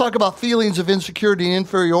 let's talk about feelings of insecurity and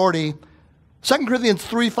inferiority. 2 Corinthians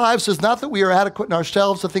 3:5 says, not that we are adequate in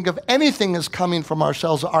ourselves to think of anything as coming from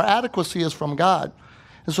ourselves. Our adequacy is from God.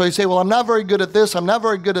 And so you say, well, I'm not very good at this, I'm not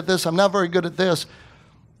very good at this, I'm not very good at this.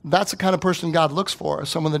 That's the kind of person God looks for,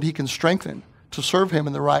 someone that he can strengthen to serve him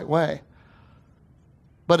in the right way.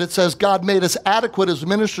 But it says God made us adequate as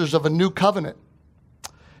ministers of a new covenant.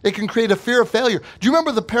 It can create a fear of failure. Do you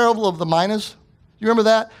remember the parable of the minas? You remember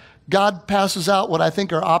that? God passes out what I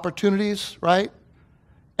think are opportunities, right?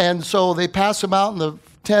 And so they pass them out, and the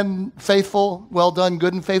 10 faithful, well done,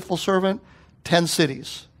 good and faithful servant, 10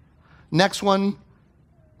 cities. Next one,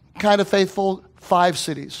 kind of faithful, 5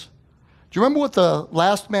 cities. Do you remember what the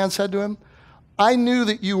last man said to him? I knew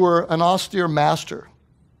that you were an austere master.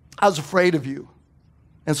 I was afraid of you.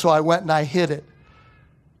 And so I went and I hid it.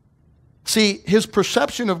 See, his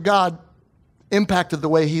perception of God impacted the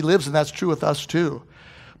way he lives, and that's true with us too.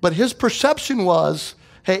 But his perception was,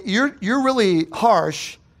 hey, you're really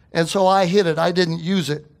harsh, and so I hid it. I didn't use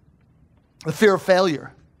it. The fear of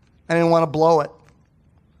failure. I didn't want to blow it.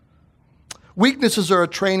 Weaknesses are a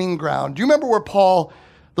training ground. Do you remember where Paul,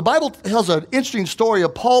 the Bible tells an interesting story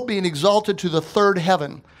of Paul being exalted to the third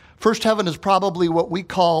heaven. First heaven is probably what we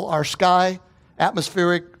call our sky,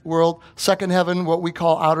 atmospheric world. Second heaven, what we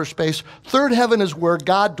call outer space. Third heaven is where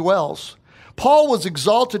God dwells. Paul was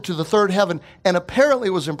exalted to the third heaven, and apparently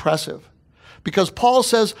it was impressive, because Paul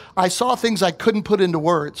says, I saw things I couldn't put into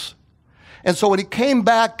words. And so when he came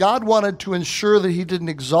back, God wanted to ensure that he didn't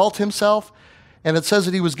exalt himself. And it says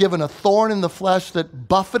that he was given a thorn in the flesh that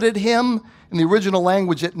buffeted him. In the original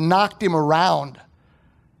language, it knocked him around.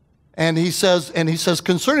 And he says,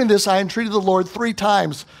 concerning this, I entreated the Lord 3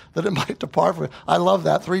 times that it might depart from me. I love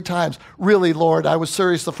that, 3 times. Really, Lord, I was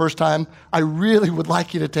serious the first time. I really would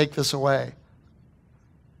like you to take this away.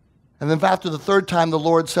 And then after the 3rd time, the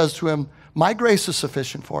Lord says to him, my grace is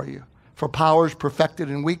sufficient for you, for power is perfected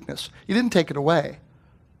in weakness. He didn't take it away.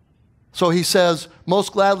 So he says,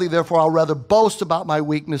 most gladly, therefore, I'll rather boast about my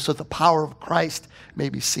weakness, that the power of Christ may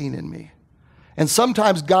be seen in me. And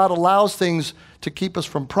sometimes God allows things to keep us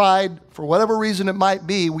from pride, for whatever reason it might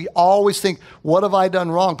be. We always think, what have I done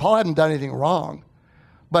wrong? Paul hadn't done anything wrong,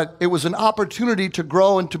 but it was an opportunity to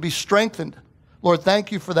grow and to be strengthened. Lord,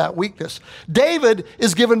 thank you for that weakness. David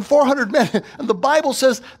is given 400 men, and the Bible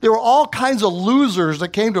says there were all kinds of losers that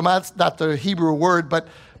came to him. That's not the Hebrew word, but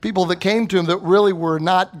people that came to him that really were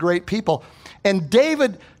not great people. And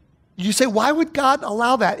David, you say, why would God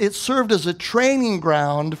allow that? It served as a training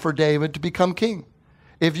ground for David to become king.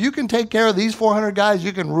 If you can take care of these 400 guys,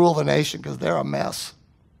 you can rule the nation, because they're a mess.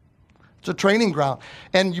 It's a training ground.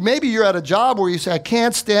 And maybe you're at a job where you say, I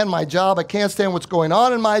can't stand my job. I can't stand what's going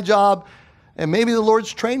on in my job. And maybe the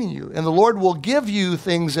Lord's training you. And the Lord will give you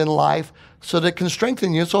things in life so that it can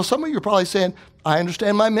strengthen you. So some of you are probably saying, I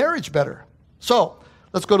understand my marriage better. So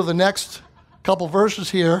let's go to the next couple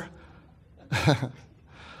verses here.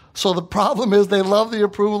 So the problem is they love the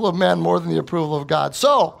approval of men more than the approval of God.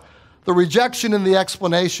 So the rejection and the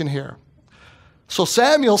explanation here. So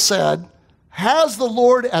Samuel said, has the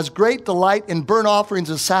Lord as great delight in burnt offerings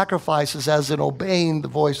and sacrifices as in obeying the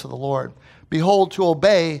voice of the Lord? Behold, to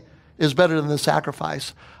obey is better than the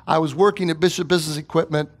sacrifice. I was working at Bishop Business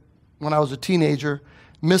Equipment when I was a teenager.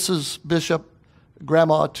 Mrs. Bishop,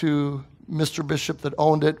 grandma to Mr. Bishop that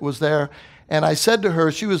owned it, was there. And I said to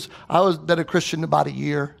her, I was been a Christian about a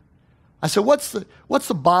year. I said, what's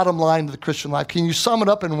the bottom line to the Christian life? Can you sum it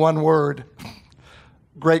up in one word?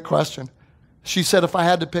 Great question. She said, if I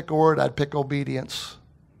had to pick a word, I'd pick obedience.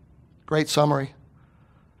 Great summary.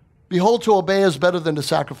 Behold, to obey is better than to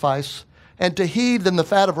sacrifice, and to heed than the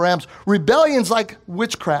fat of rams. Rebellion's like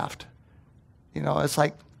witchcraft. It's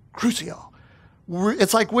like crucio.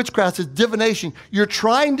 It's like witchcraft, it's divination. You're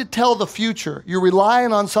trying to tell the future. You're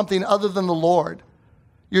relying on something other than the Lord.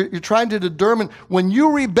 You're trying to determine. When you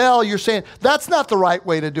rebel, you're saying, that's not the right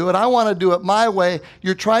way to do it. I want to do it my way.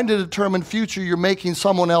 You're trying to determine future. You're making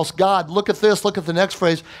someone else God. Look at this. Look at the next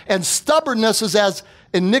phrase. And stubbornness is as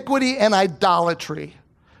iniquity and idolatry.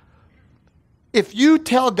 If you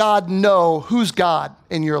tell God no, who's God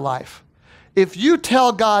in your life? If you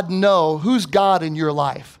tell God no, who's God in your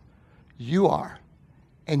life? You are.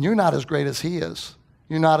 And you're not as great as he is.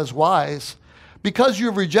 You're not as wise. Because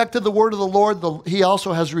you've rejected the word of the Lord, he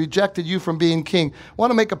also has rejected you from being king. I want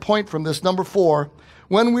to make a point from this. Number 4,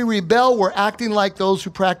 when we rebel, we're acting like those who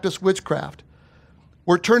practice witchcraft.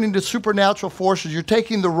 We're turning to supernatural forces. You're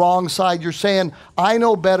taking the wrong side. You're saying, I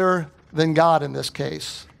know better than God in this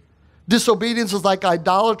case. Disobedience is like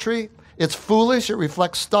idolatry. It's foolish. It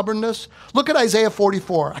reflects stubbornness. Look at Isaiah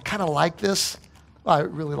 44. I kind of like this. I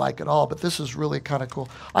really like it all, but this is really kind of cool.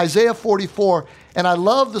 Isaiah 44, and I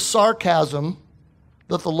love the sarcasm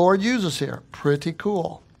that the Lord uses here. Pretty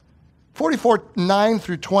cool. 44, 9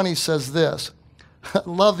 through 20 says this. I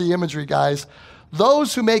love the imagery, guys.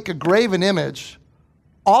 Those who make a graven image,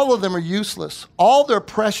 all of them are useless. All their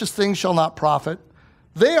precious things shall not profit.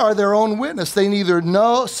 They are their own witness. They neither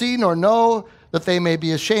see nor know that they may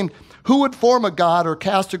be ashamed. Who would form a god or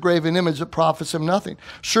cast a graven image that profits him nothing?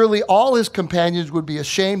 Surely all his companions would be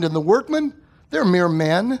ashamed, and the workmen, they're mere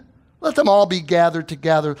men. Let them all be gathered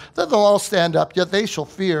together. Let them all stand up, yet they shall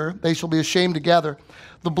fear. They shall be ashamed together.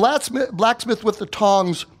 The blacksmith with the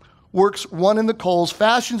tongs works one in the coals,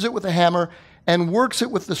 fashions it with a hammer, and works it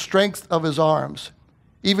with the strength of his arms.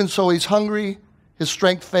 Even so, he's hungry, his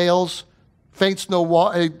strength fails, drinks no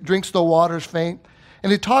water, is faint.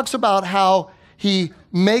 And he talks about how he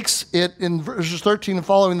makes it, in verses 13 and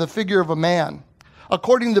following, the figure of a man.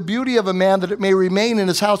 According to the beauty of a man, that it may remain in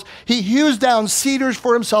his house, he hews down cedars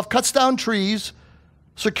for himself, cuts down trees,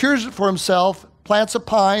 secures it for himself, plants a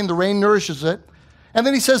pine, the rain nourishes it. And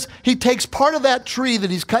then he says he takes part of that tree that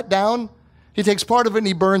he's cut down, he takes part of it and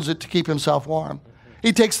he burns it to keep himself warm.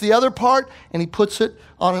 He takes the other part and he puts it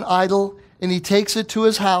on an idol, and he takes it to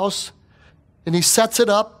his house and he sets it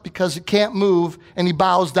up because it can't move, and he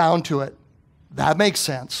bows down to it. That makes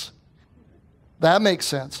sense. That makes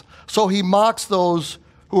sense. So he mocks those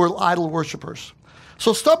who are idol worshipers.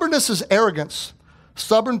 So stubbornness is arrogance.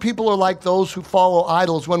 Stubborn people are like those who follow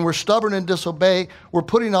idols. When we're stubborn and disobey, we're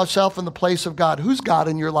putting ourselves in the place of God. Who's God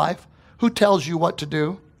in your life? Who tells you what to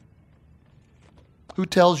do? Who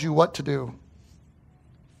tells you what to do?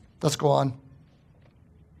 Let's go on.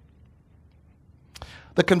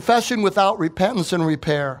 The confession without repentance and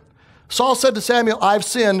repair. Saul said to Samuel, I've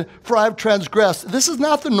sinned, for I've transgressed. This is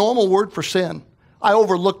not the normal word for sin. I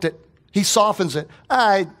overlooked it. He softens it.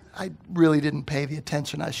 I really didn't pay the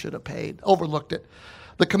attention I should have paid. Overlooked it.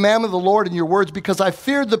 The commandment of the Lord in your words, because I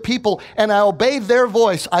feared the people and I obeyed their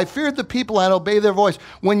voice. I feared the people and I obeyed their voice.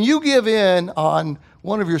 When you give in on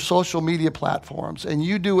one of your social media platforms and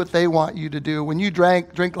you do what they want you to do, when you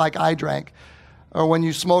drink like I drank, or when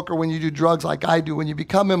you smoke, or when you do drugs like I do, when you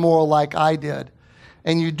become immoral like I did,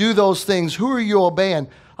 and you do those things, who are you obeying?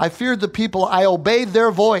 I feared the people. I obeyed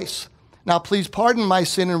their voice. Now please pardon my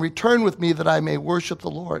sin and return with me that I may worship the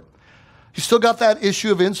Lord. He still got that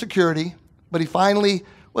issue of insecurity, but he finally,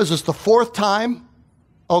 was this the fourth time?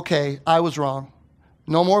 Okay, I was wrong.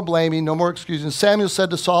 No more blaming, no more excusing. Samuel said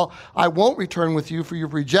to Saul, I won't return with you, for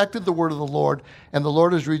you've rejected the word of the Lord, and the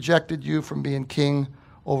Lord has rejected you from being king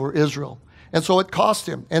over Israel. And so it cost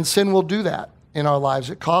him, and sin will do that in our lives.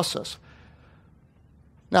 It costs us.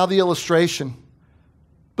 Now the illustration.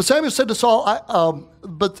 But Samuel said to Saul,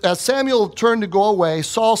 but as Samuel turned to go away,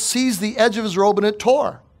 Saul seized the edge of his robe and it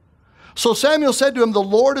tore. So Samuel said to him, the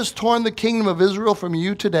Lord has torn the kingdom of Israel from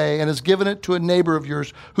you today and has given it to a neighbor of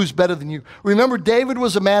yours who's better than you. Remember, David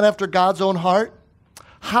was a man after God's own heart.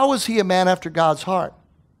 How was he a man after God's heart?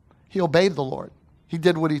 He obeyed the Lord. He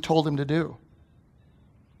did what he told him to do.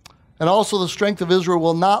 And also the strength of Israel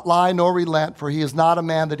will not lie nor relent, for he is not a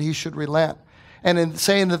man that he should relent. And in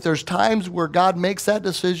saying that there's times where God makes that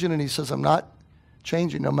decision and he says, I'm not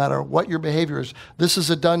changing no matter what your behavior is. This is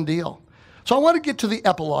a done deal. So I want to get to the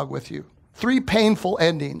epilogue with you. 3 painful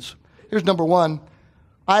endings. Here's number 1.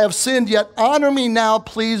 I have sinned, yet honor me now,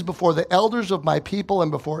 please, before the elders of my people and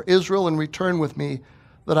before Israel, and return with me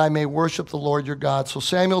that I may worship the Lord your God. So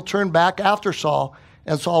Samuel turned back after Saul,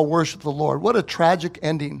 and Saul worshiped the Lord. What a tragic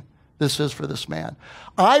ending this is for this man.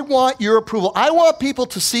 I want your approval. I want people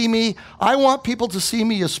to see me. I want people to see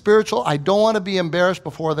me as spiritual. I don't want to be embarrassed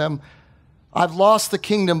before them. I've lost the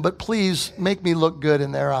kingdom, but please make me look good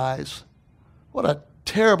in their eyes. What a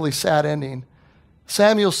terribly sad ending.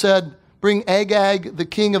 Samuel said, bring Agag, the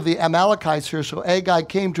king of the Amalekites here. So Agag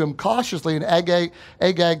came to him cautiously, and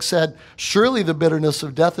Agag said, surely the bitterness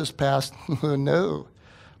of death is past. No.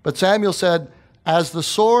 But Samuel said, as the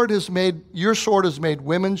sword has made, your sword has made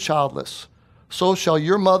women childless, so shall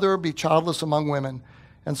your mother be childless among women.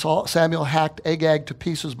 And Samuel hacked Agag to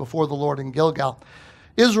pieces before the Lord in Gilgal.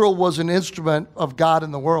 Israel was an instrument of God in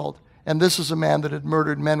the world, and this is a man that had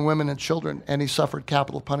murdered men, women, and children, and he suffered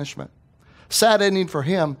capital punishment. Sad ending for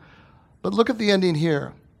him, but look at the ending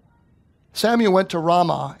here. Samuel went to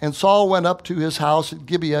Ramah, and Saul went up to his house at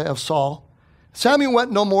Gibeah of Saul. Samuel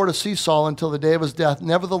went no more to see Saul until the day of his death.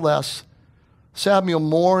 Nevertheless, Samuel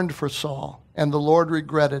mourned for Saul, and the Lord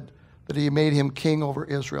regretted that he made him king over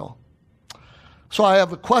Israel. So I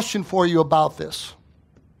have a question for you about this.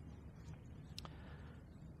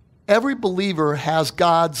 Every believer has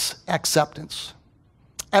God's acceptance.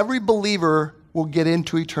 Every believer will get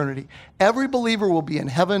into eternity. Every believer will be in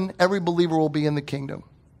heaven. Every believer will be in the kingdom.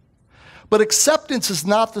 But acceptance is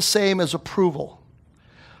not the same as approval.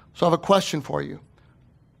 So I have a question for you.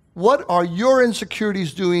 What are your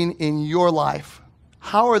insecurities doing in your life?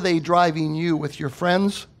 How are they driving you with your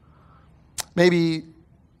friends? Maybe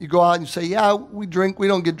you go out and you say, yeah, we drink. We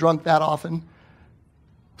don't get drunk that often.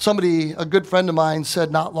 A good friend of mine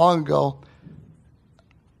said not long ago,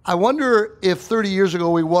 I wonder if 30 years ago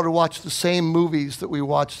we would have watched the same movies that we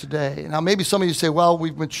watch today. Now, maybe some of you say, well,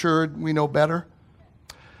 we've matured, we know better.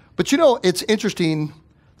 But it's interesting,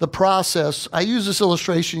 the process. I used this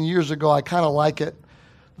illustration years ago. I kind of like it.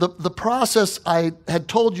 The process I had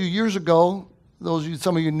told you years ago,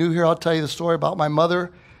 some of you new here, I'll tell you the story about my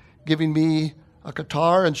mother giving me a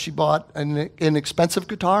guitar, and she bought an inexpensive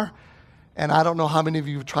guitar. And I don't know how many of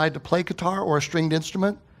you have tried to play guitar or a stringed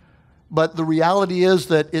instrument. But the reality is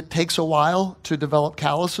that it takes a while to develop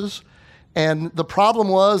calluses. And the problem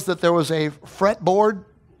was that there was a fretboard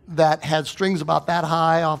that had strings about that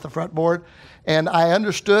high off the fretboard. And I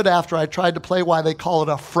understood after I tried to play why they call it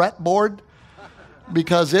a fretboard,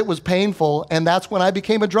 because it was painful. And that's when I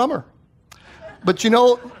became a drummer. But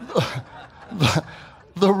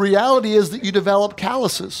the reality is that you develop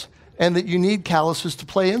calluses, and that you need calluses to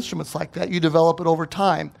play instruments like that. You develop it over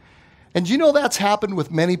time. And that's happened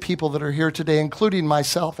with many people that are here today, including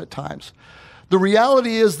myself at times. The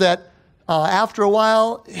reality is that after a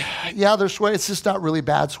while, yeah, they're swearing. It's just not really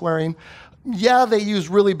bad swearing. Yeah, they use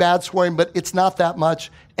really bad swearing, but it's not that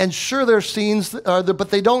much. And sure, there's scenes, but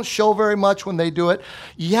they don't show very much when they do it.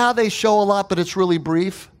 Yeah, they show a lot, but it's really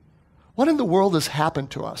brief. What in the world has happened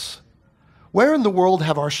to us? Where in the world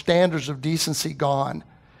have our standards of decency gone?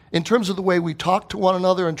 In terms of the way we talk to one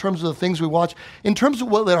another, in terms of the things we watch, in terms of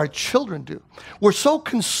what our children do. We're so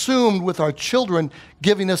consumed with our children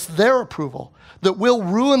giving us their approval that we'll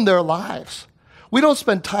ruin their lives. We don't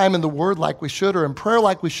spend time in the Word like we should or in prayer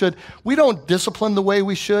like we should. We don't discipline the way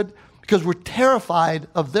we should because we're terrified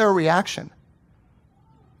of their reaction.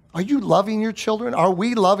 Are you loving your children? Are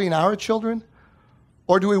we loving our children?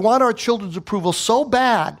 Or do we want our children's approval so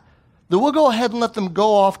bad that we'll go ahead and let them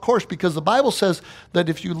go off course? Because the Bible says that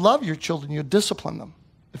if you love your children, you discipline them.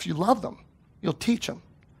 If you love them, you'll teach them.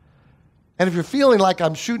 And if you're feeling like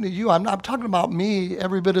I'm shooting at you, I'm talking about me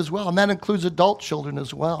every bit as well. And that includes adult children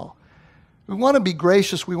as well. We want to be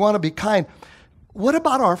gracious. We want to be kind. What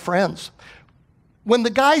about our friends? When the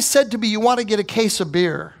guy said to me, you want to get a case of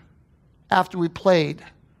beer after we played?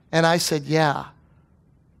 And I said, yeah.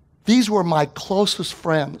 These were my closest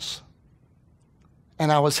friends.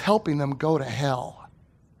 And I was helping them go to hell.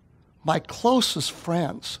 My closest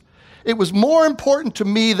friends. It was more important to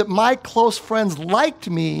me that my close friends liked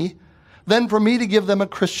me than for me to give them a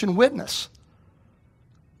Christian witness.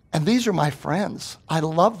 And these are my friends. I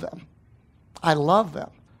love them. I love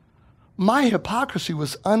them. My hypocrisy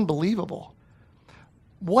was unbelievable.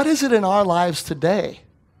 What is it in our lives today?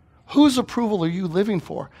 Whose approval are you living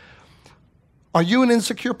for? Are you an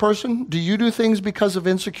insecure person? Do you do things because of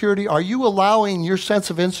insecurity? Are you allowing your sense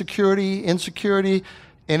of insecurity,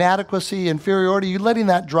 inadequacy, inferiority, are you letting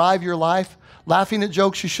that drive your life? Laughing at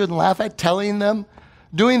jokes you shouldn't laugh at, telling them,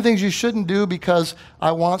 doing things you shouldn't do because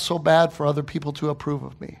I want so bad for other people to approve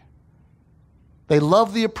of me. They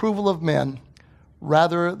love the approval of men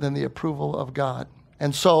rather than the approval of God.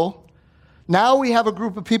 And so, now we have a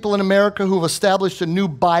group of people in America who have established a new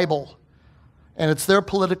Bible, and it's their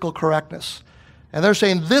political correctness. And they're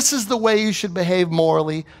saying, this is the way you should behave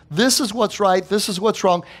morally. This is what's right. This is what's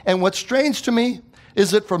wrong. And what's strange to me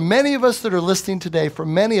is that for many of us that are listening today, for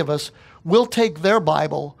many of us, we'll take their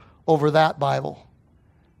Bible over that Bible.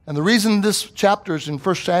 And the reason this chapter is in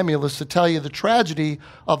 1 Samuel is to tell you the tragedy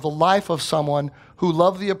of the life of someone who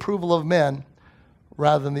loved the approval of men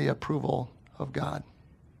rather than the approval of God.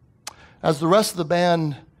 As the rest of the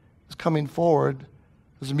band is coming forward,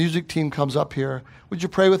 as the music team comes up here, would you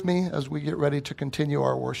pray with me as we get ready to continue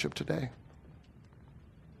our worship today?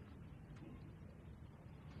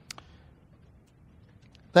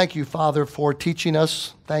 Thank you, Father, for teaching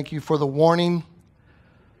us. Thank you for the warning.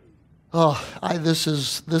 This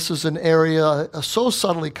is an area so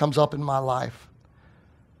subtly comes up in my life.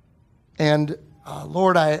 And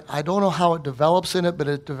Lord, I don't know how it develops in it, but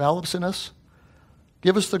it develops in us.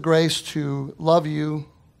 Give us the grace to love you,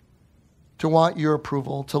 to want your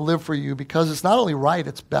approval, to live for you, because it's not only right,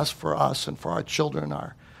 it's best for us and for our children,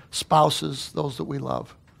 our spouses, those that we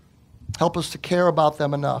love. Help us to care about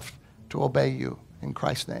them enough to obey you. In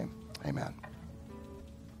Christ's name, amen.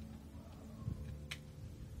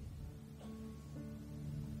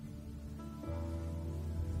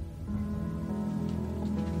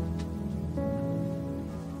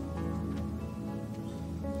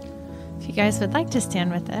 If you guys would like to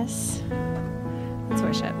stand with us, let's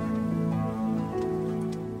worship.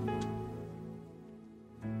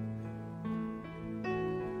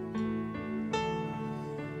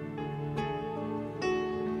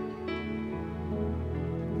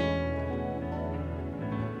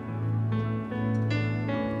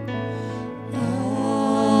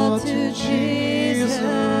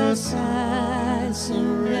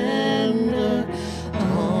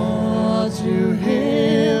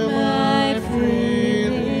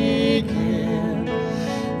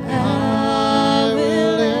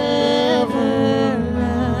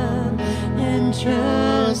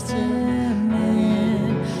 trust Him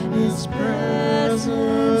in His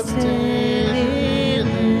presence daily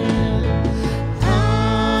live.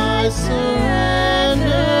 I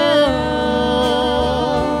surrender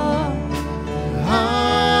all.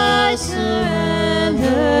 I surrender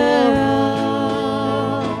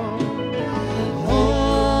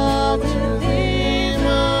all to Thee,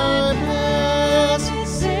 my blessed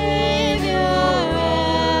Savior.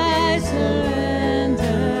 I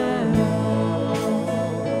surrender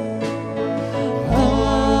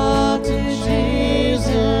all to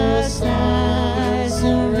Jesus. I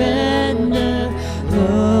surrender,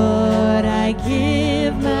 Lord. I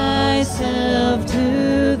give myself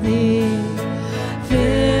to Thee.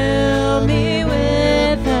 Fill me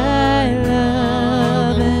with Thy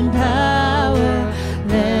love and power.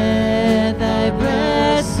 Let Thy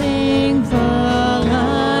blessing fall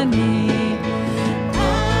on me.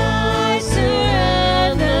 I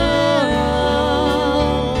surrender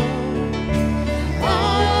all.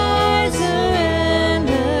 I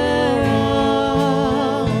surrender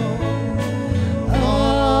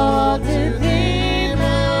all to Thee,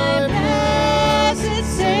 my blessed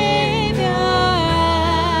Savior.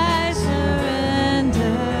 I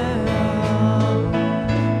surrender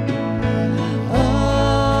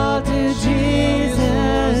all to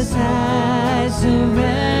Jesus. I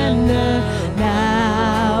surrender.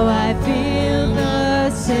 Now I feel the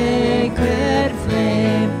sacred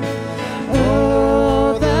flame.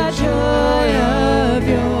 Oh, the joy of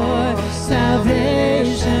Your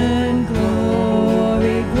salvation.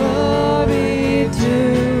 Glory, glory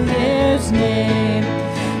to His name.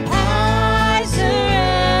 I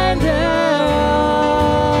surrender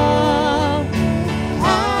all.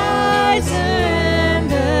 I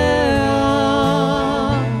surrender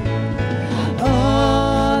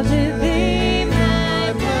all to Thee,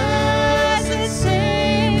 my blessed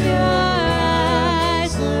Savior. I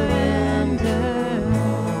surrender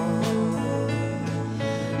all.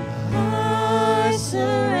 I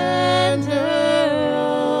surrender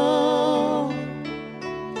all.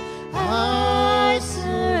 I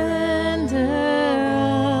surrender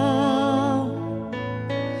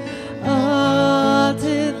all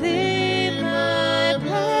to Thee, my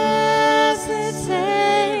blessed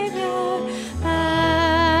Savior.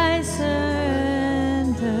 I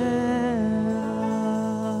surrender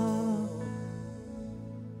all.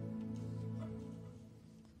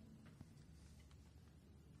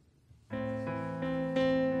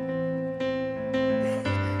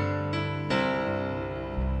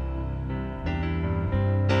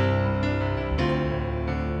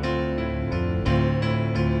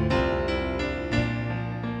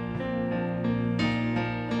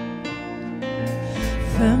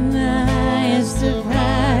 From the highest of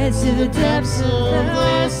heights to the depths of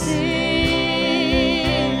the sea,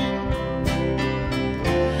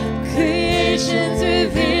 creation's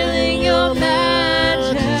revealing Your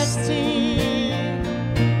majesty.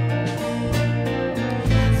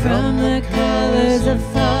 From the colors of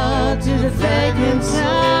fall to the fragrance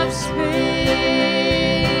of spring,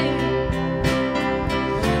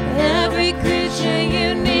 every creature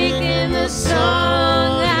unique in the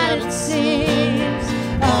song that it sings,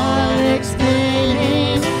 all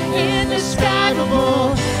explaining,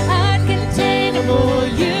 indescribable, uncontainable.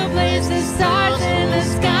 You place the stars in the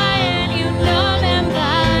sky and You know them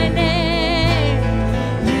by name.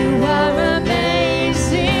 You are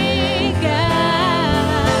amazing,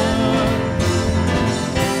 God.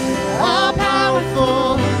 All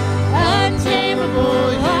powerful,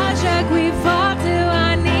 untamable. Awestruck, we fall to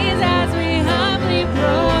our knees as we humbly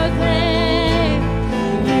proclaim.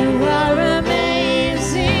 You are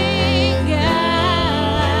amazing,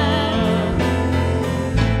 God.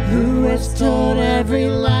 Who has told every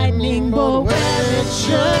lightning bolt where it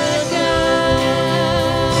should go?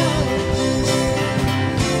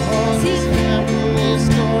 All these heavenly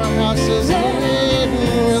storehouses laden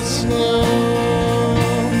with snow.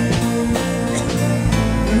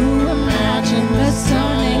 Who imagined the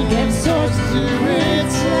sun and gave source to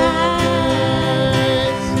its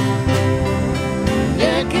light?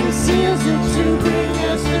 Yet conceals it to bring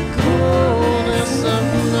us the coolness of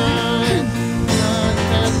the night. None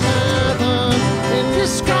can fathom,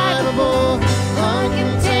 indescribable,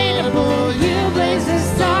 uncontainable.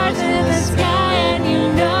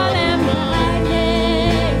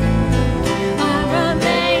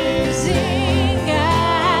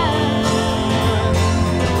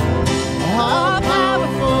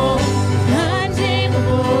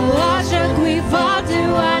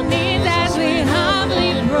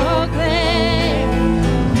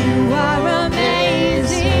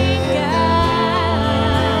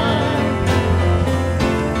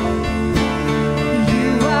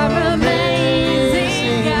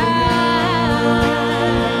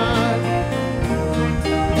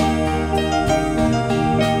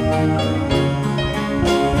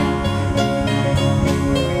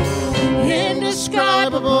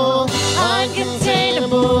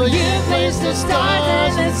 the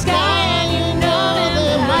stars in the sky, and you know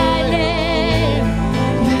them by name.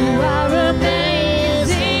 You are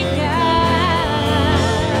amazing, God.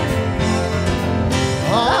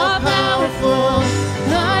 All powerful,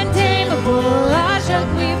 untamable, awestruck,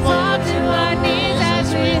 we fall to our knees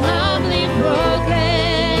as we humbly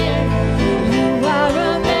proclaim. You are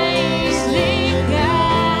amazing,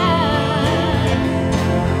 God.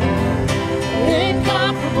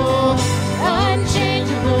 Incomparable,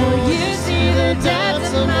 unchangeable, you see the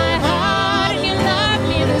depths of my heart and you love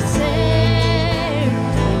me the same.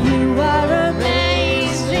 You are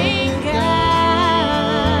amazing, God.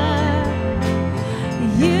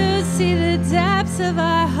 You see the depths of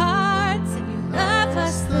our hearts and you love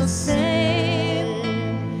us the same.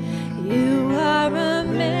 You are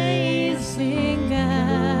amazing, God.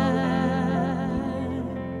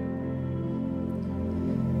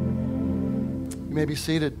 You may be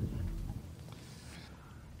seated.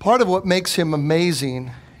 Part of what makes him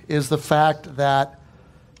amazing is the fact that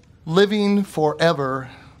living forever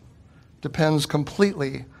depends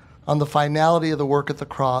completely on the finality of the work at the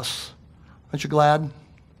cross. Aren't you glad?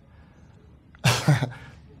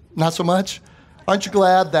 Not so much? Aren't you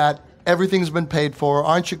glad that everything's been paid for?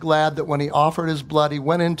 Aren't you glad that when he offered his blood, he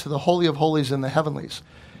went into the Holy of Holies in the heavenlies?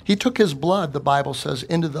 He took his blood, the Bible says,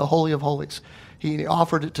 into the Holy of Holies. He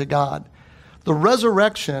offered it to God. The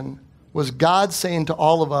resurrection was God saying to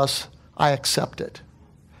all of us, I accept it.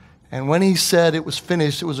 And when he said it was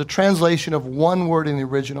finished, it was a translation of one word in the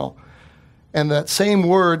original. And that same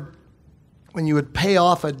word, when you would pay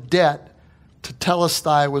off a debt,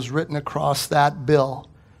 tetelestai was written across that bill.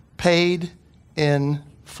 Paid in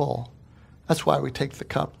full. That's why we take the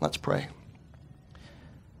cup. Let's pray.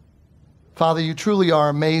 Father, you truly are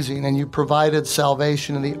amazing, and you provided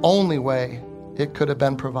salvation in the only way it could have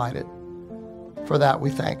been provided. For that, we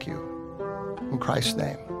thank you. In Christ's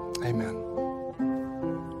name, amen.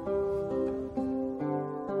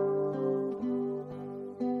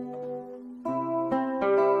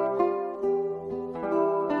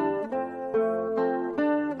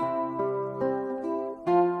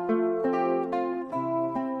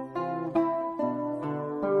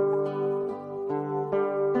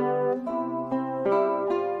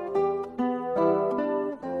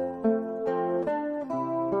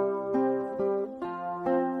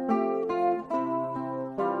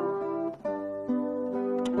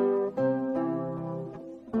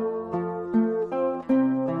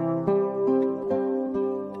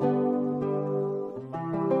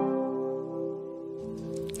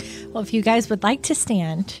 Well, if you guys would like to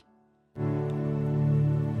stand,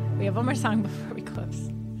 we have one more song before we close.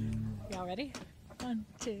 Y'all ready? 1,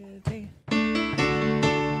 2, 3.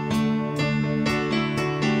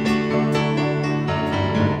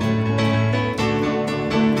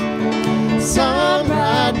 Some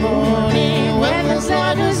bright morning when the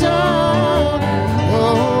sun is on,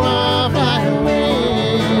 oh, I'll fly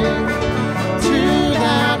away to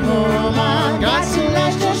that home on God's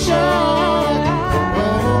celestial shore.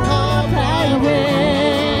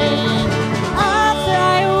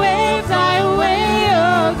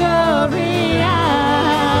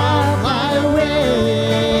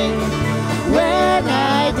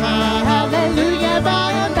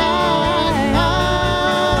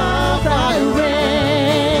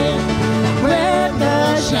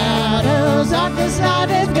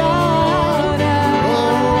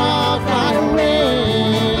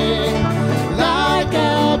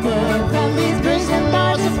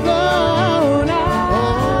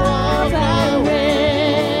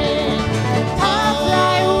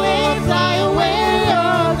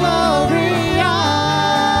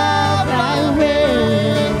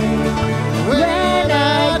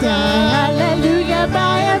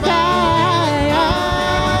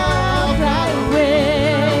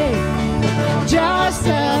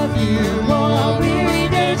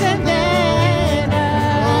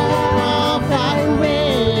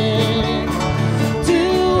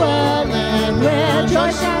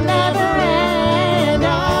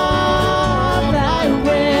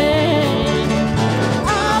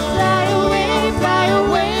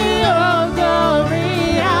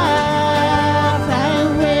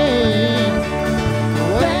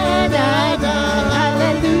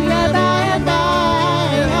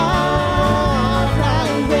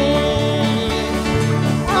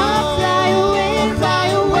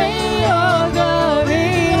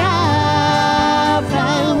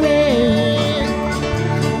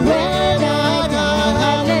 When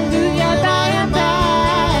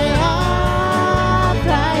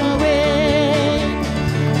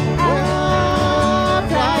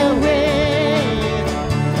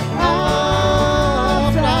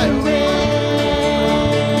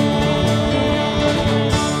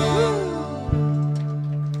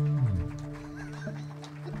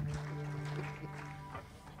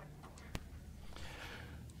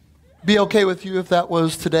be okay with you if that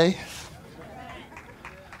was today?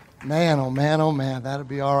 Man, oh man, oh man, that'd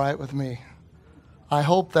be all right with me. I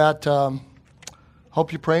hope that,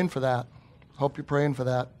 hope you're praying for that. Hope you're praying for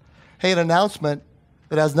that. Hey, an announcement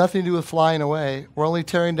that has nothing to do with flying away. We're only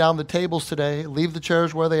tearing down the tables today. Leave the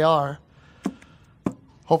chairs where they are.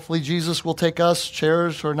 Hopefully Jesus will take us,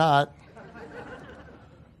 chairs or not.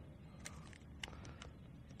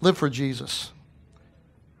 Live for Jesus.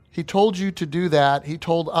 He told you to do that. He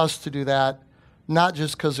told us to do that, not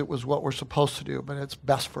just because it was what we're supposed to do, but it's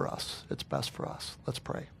best for us. It's best for us. Let's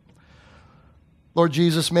pray. Lord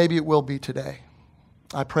Jesus, maybe it will be today.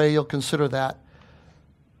 I pray you'll consider that.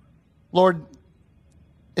 Lord,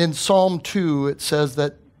 in Psalm 2, it says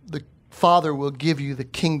that the Father will give you the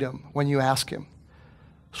kingdom when you ask him.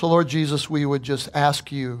 So, Lord Jesus, we would just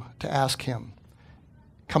ask you to ask him.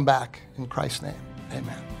 Come back in Christ's name.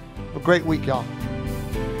 Amen. Have a great week, y'all.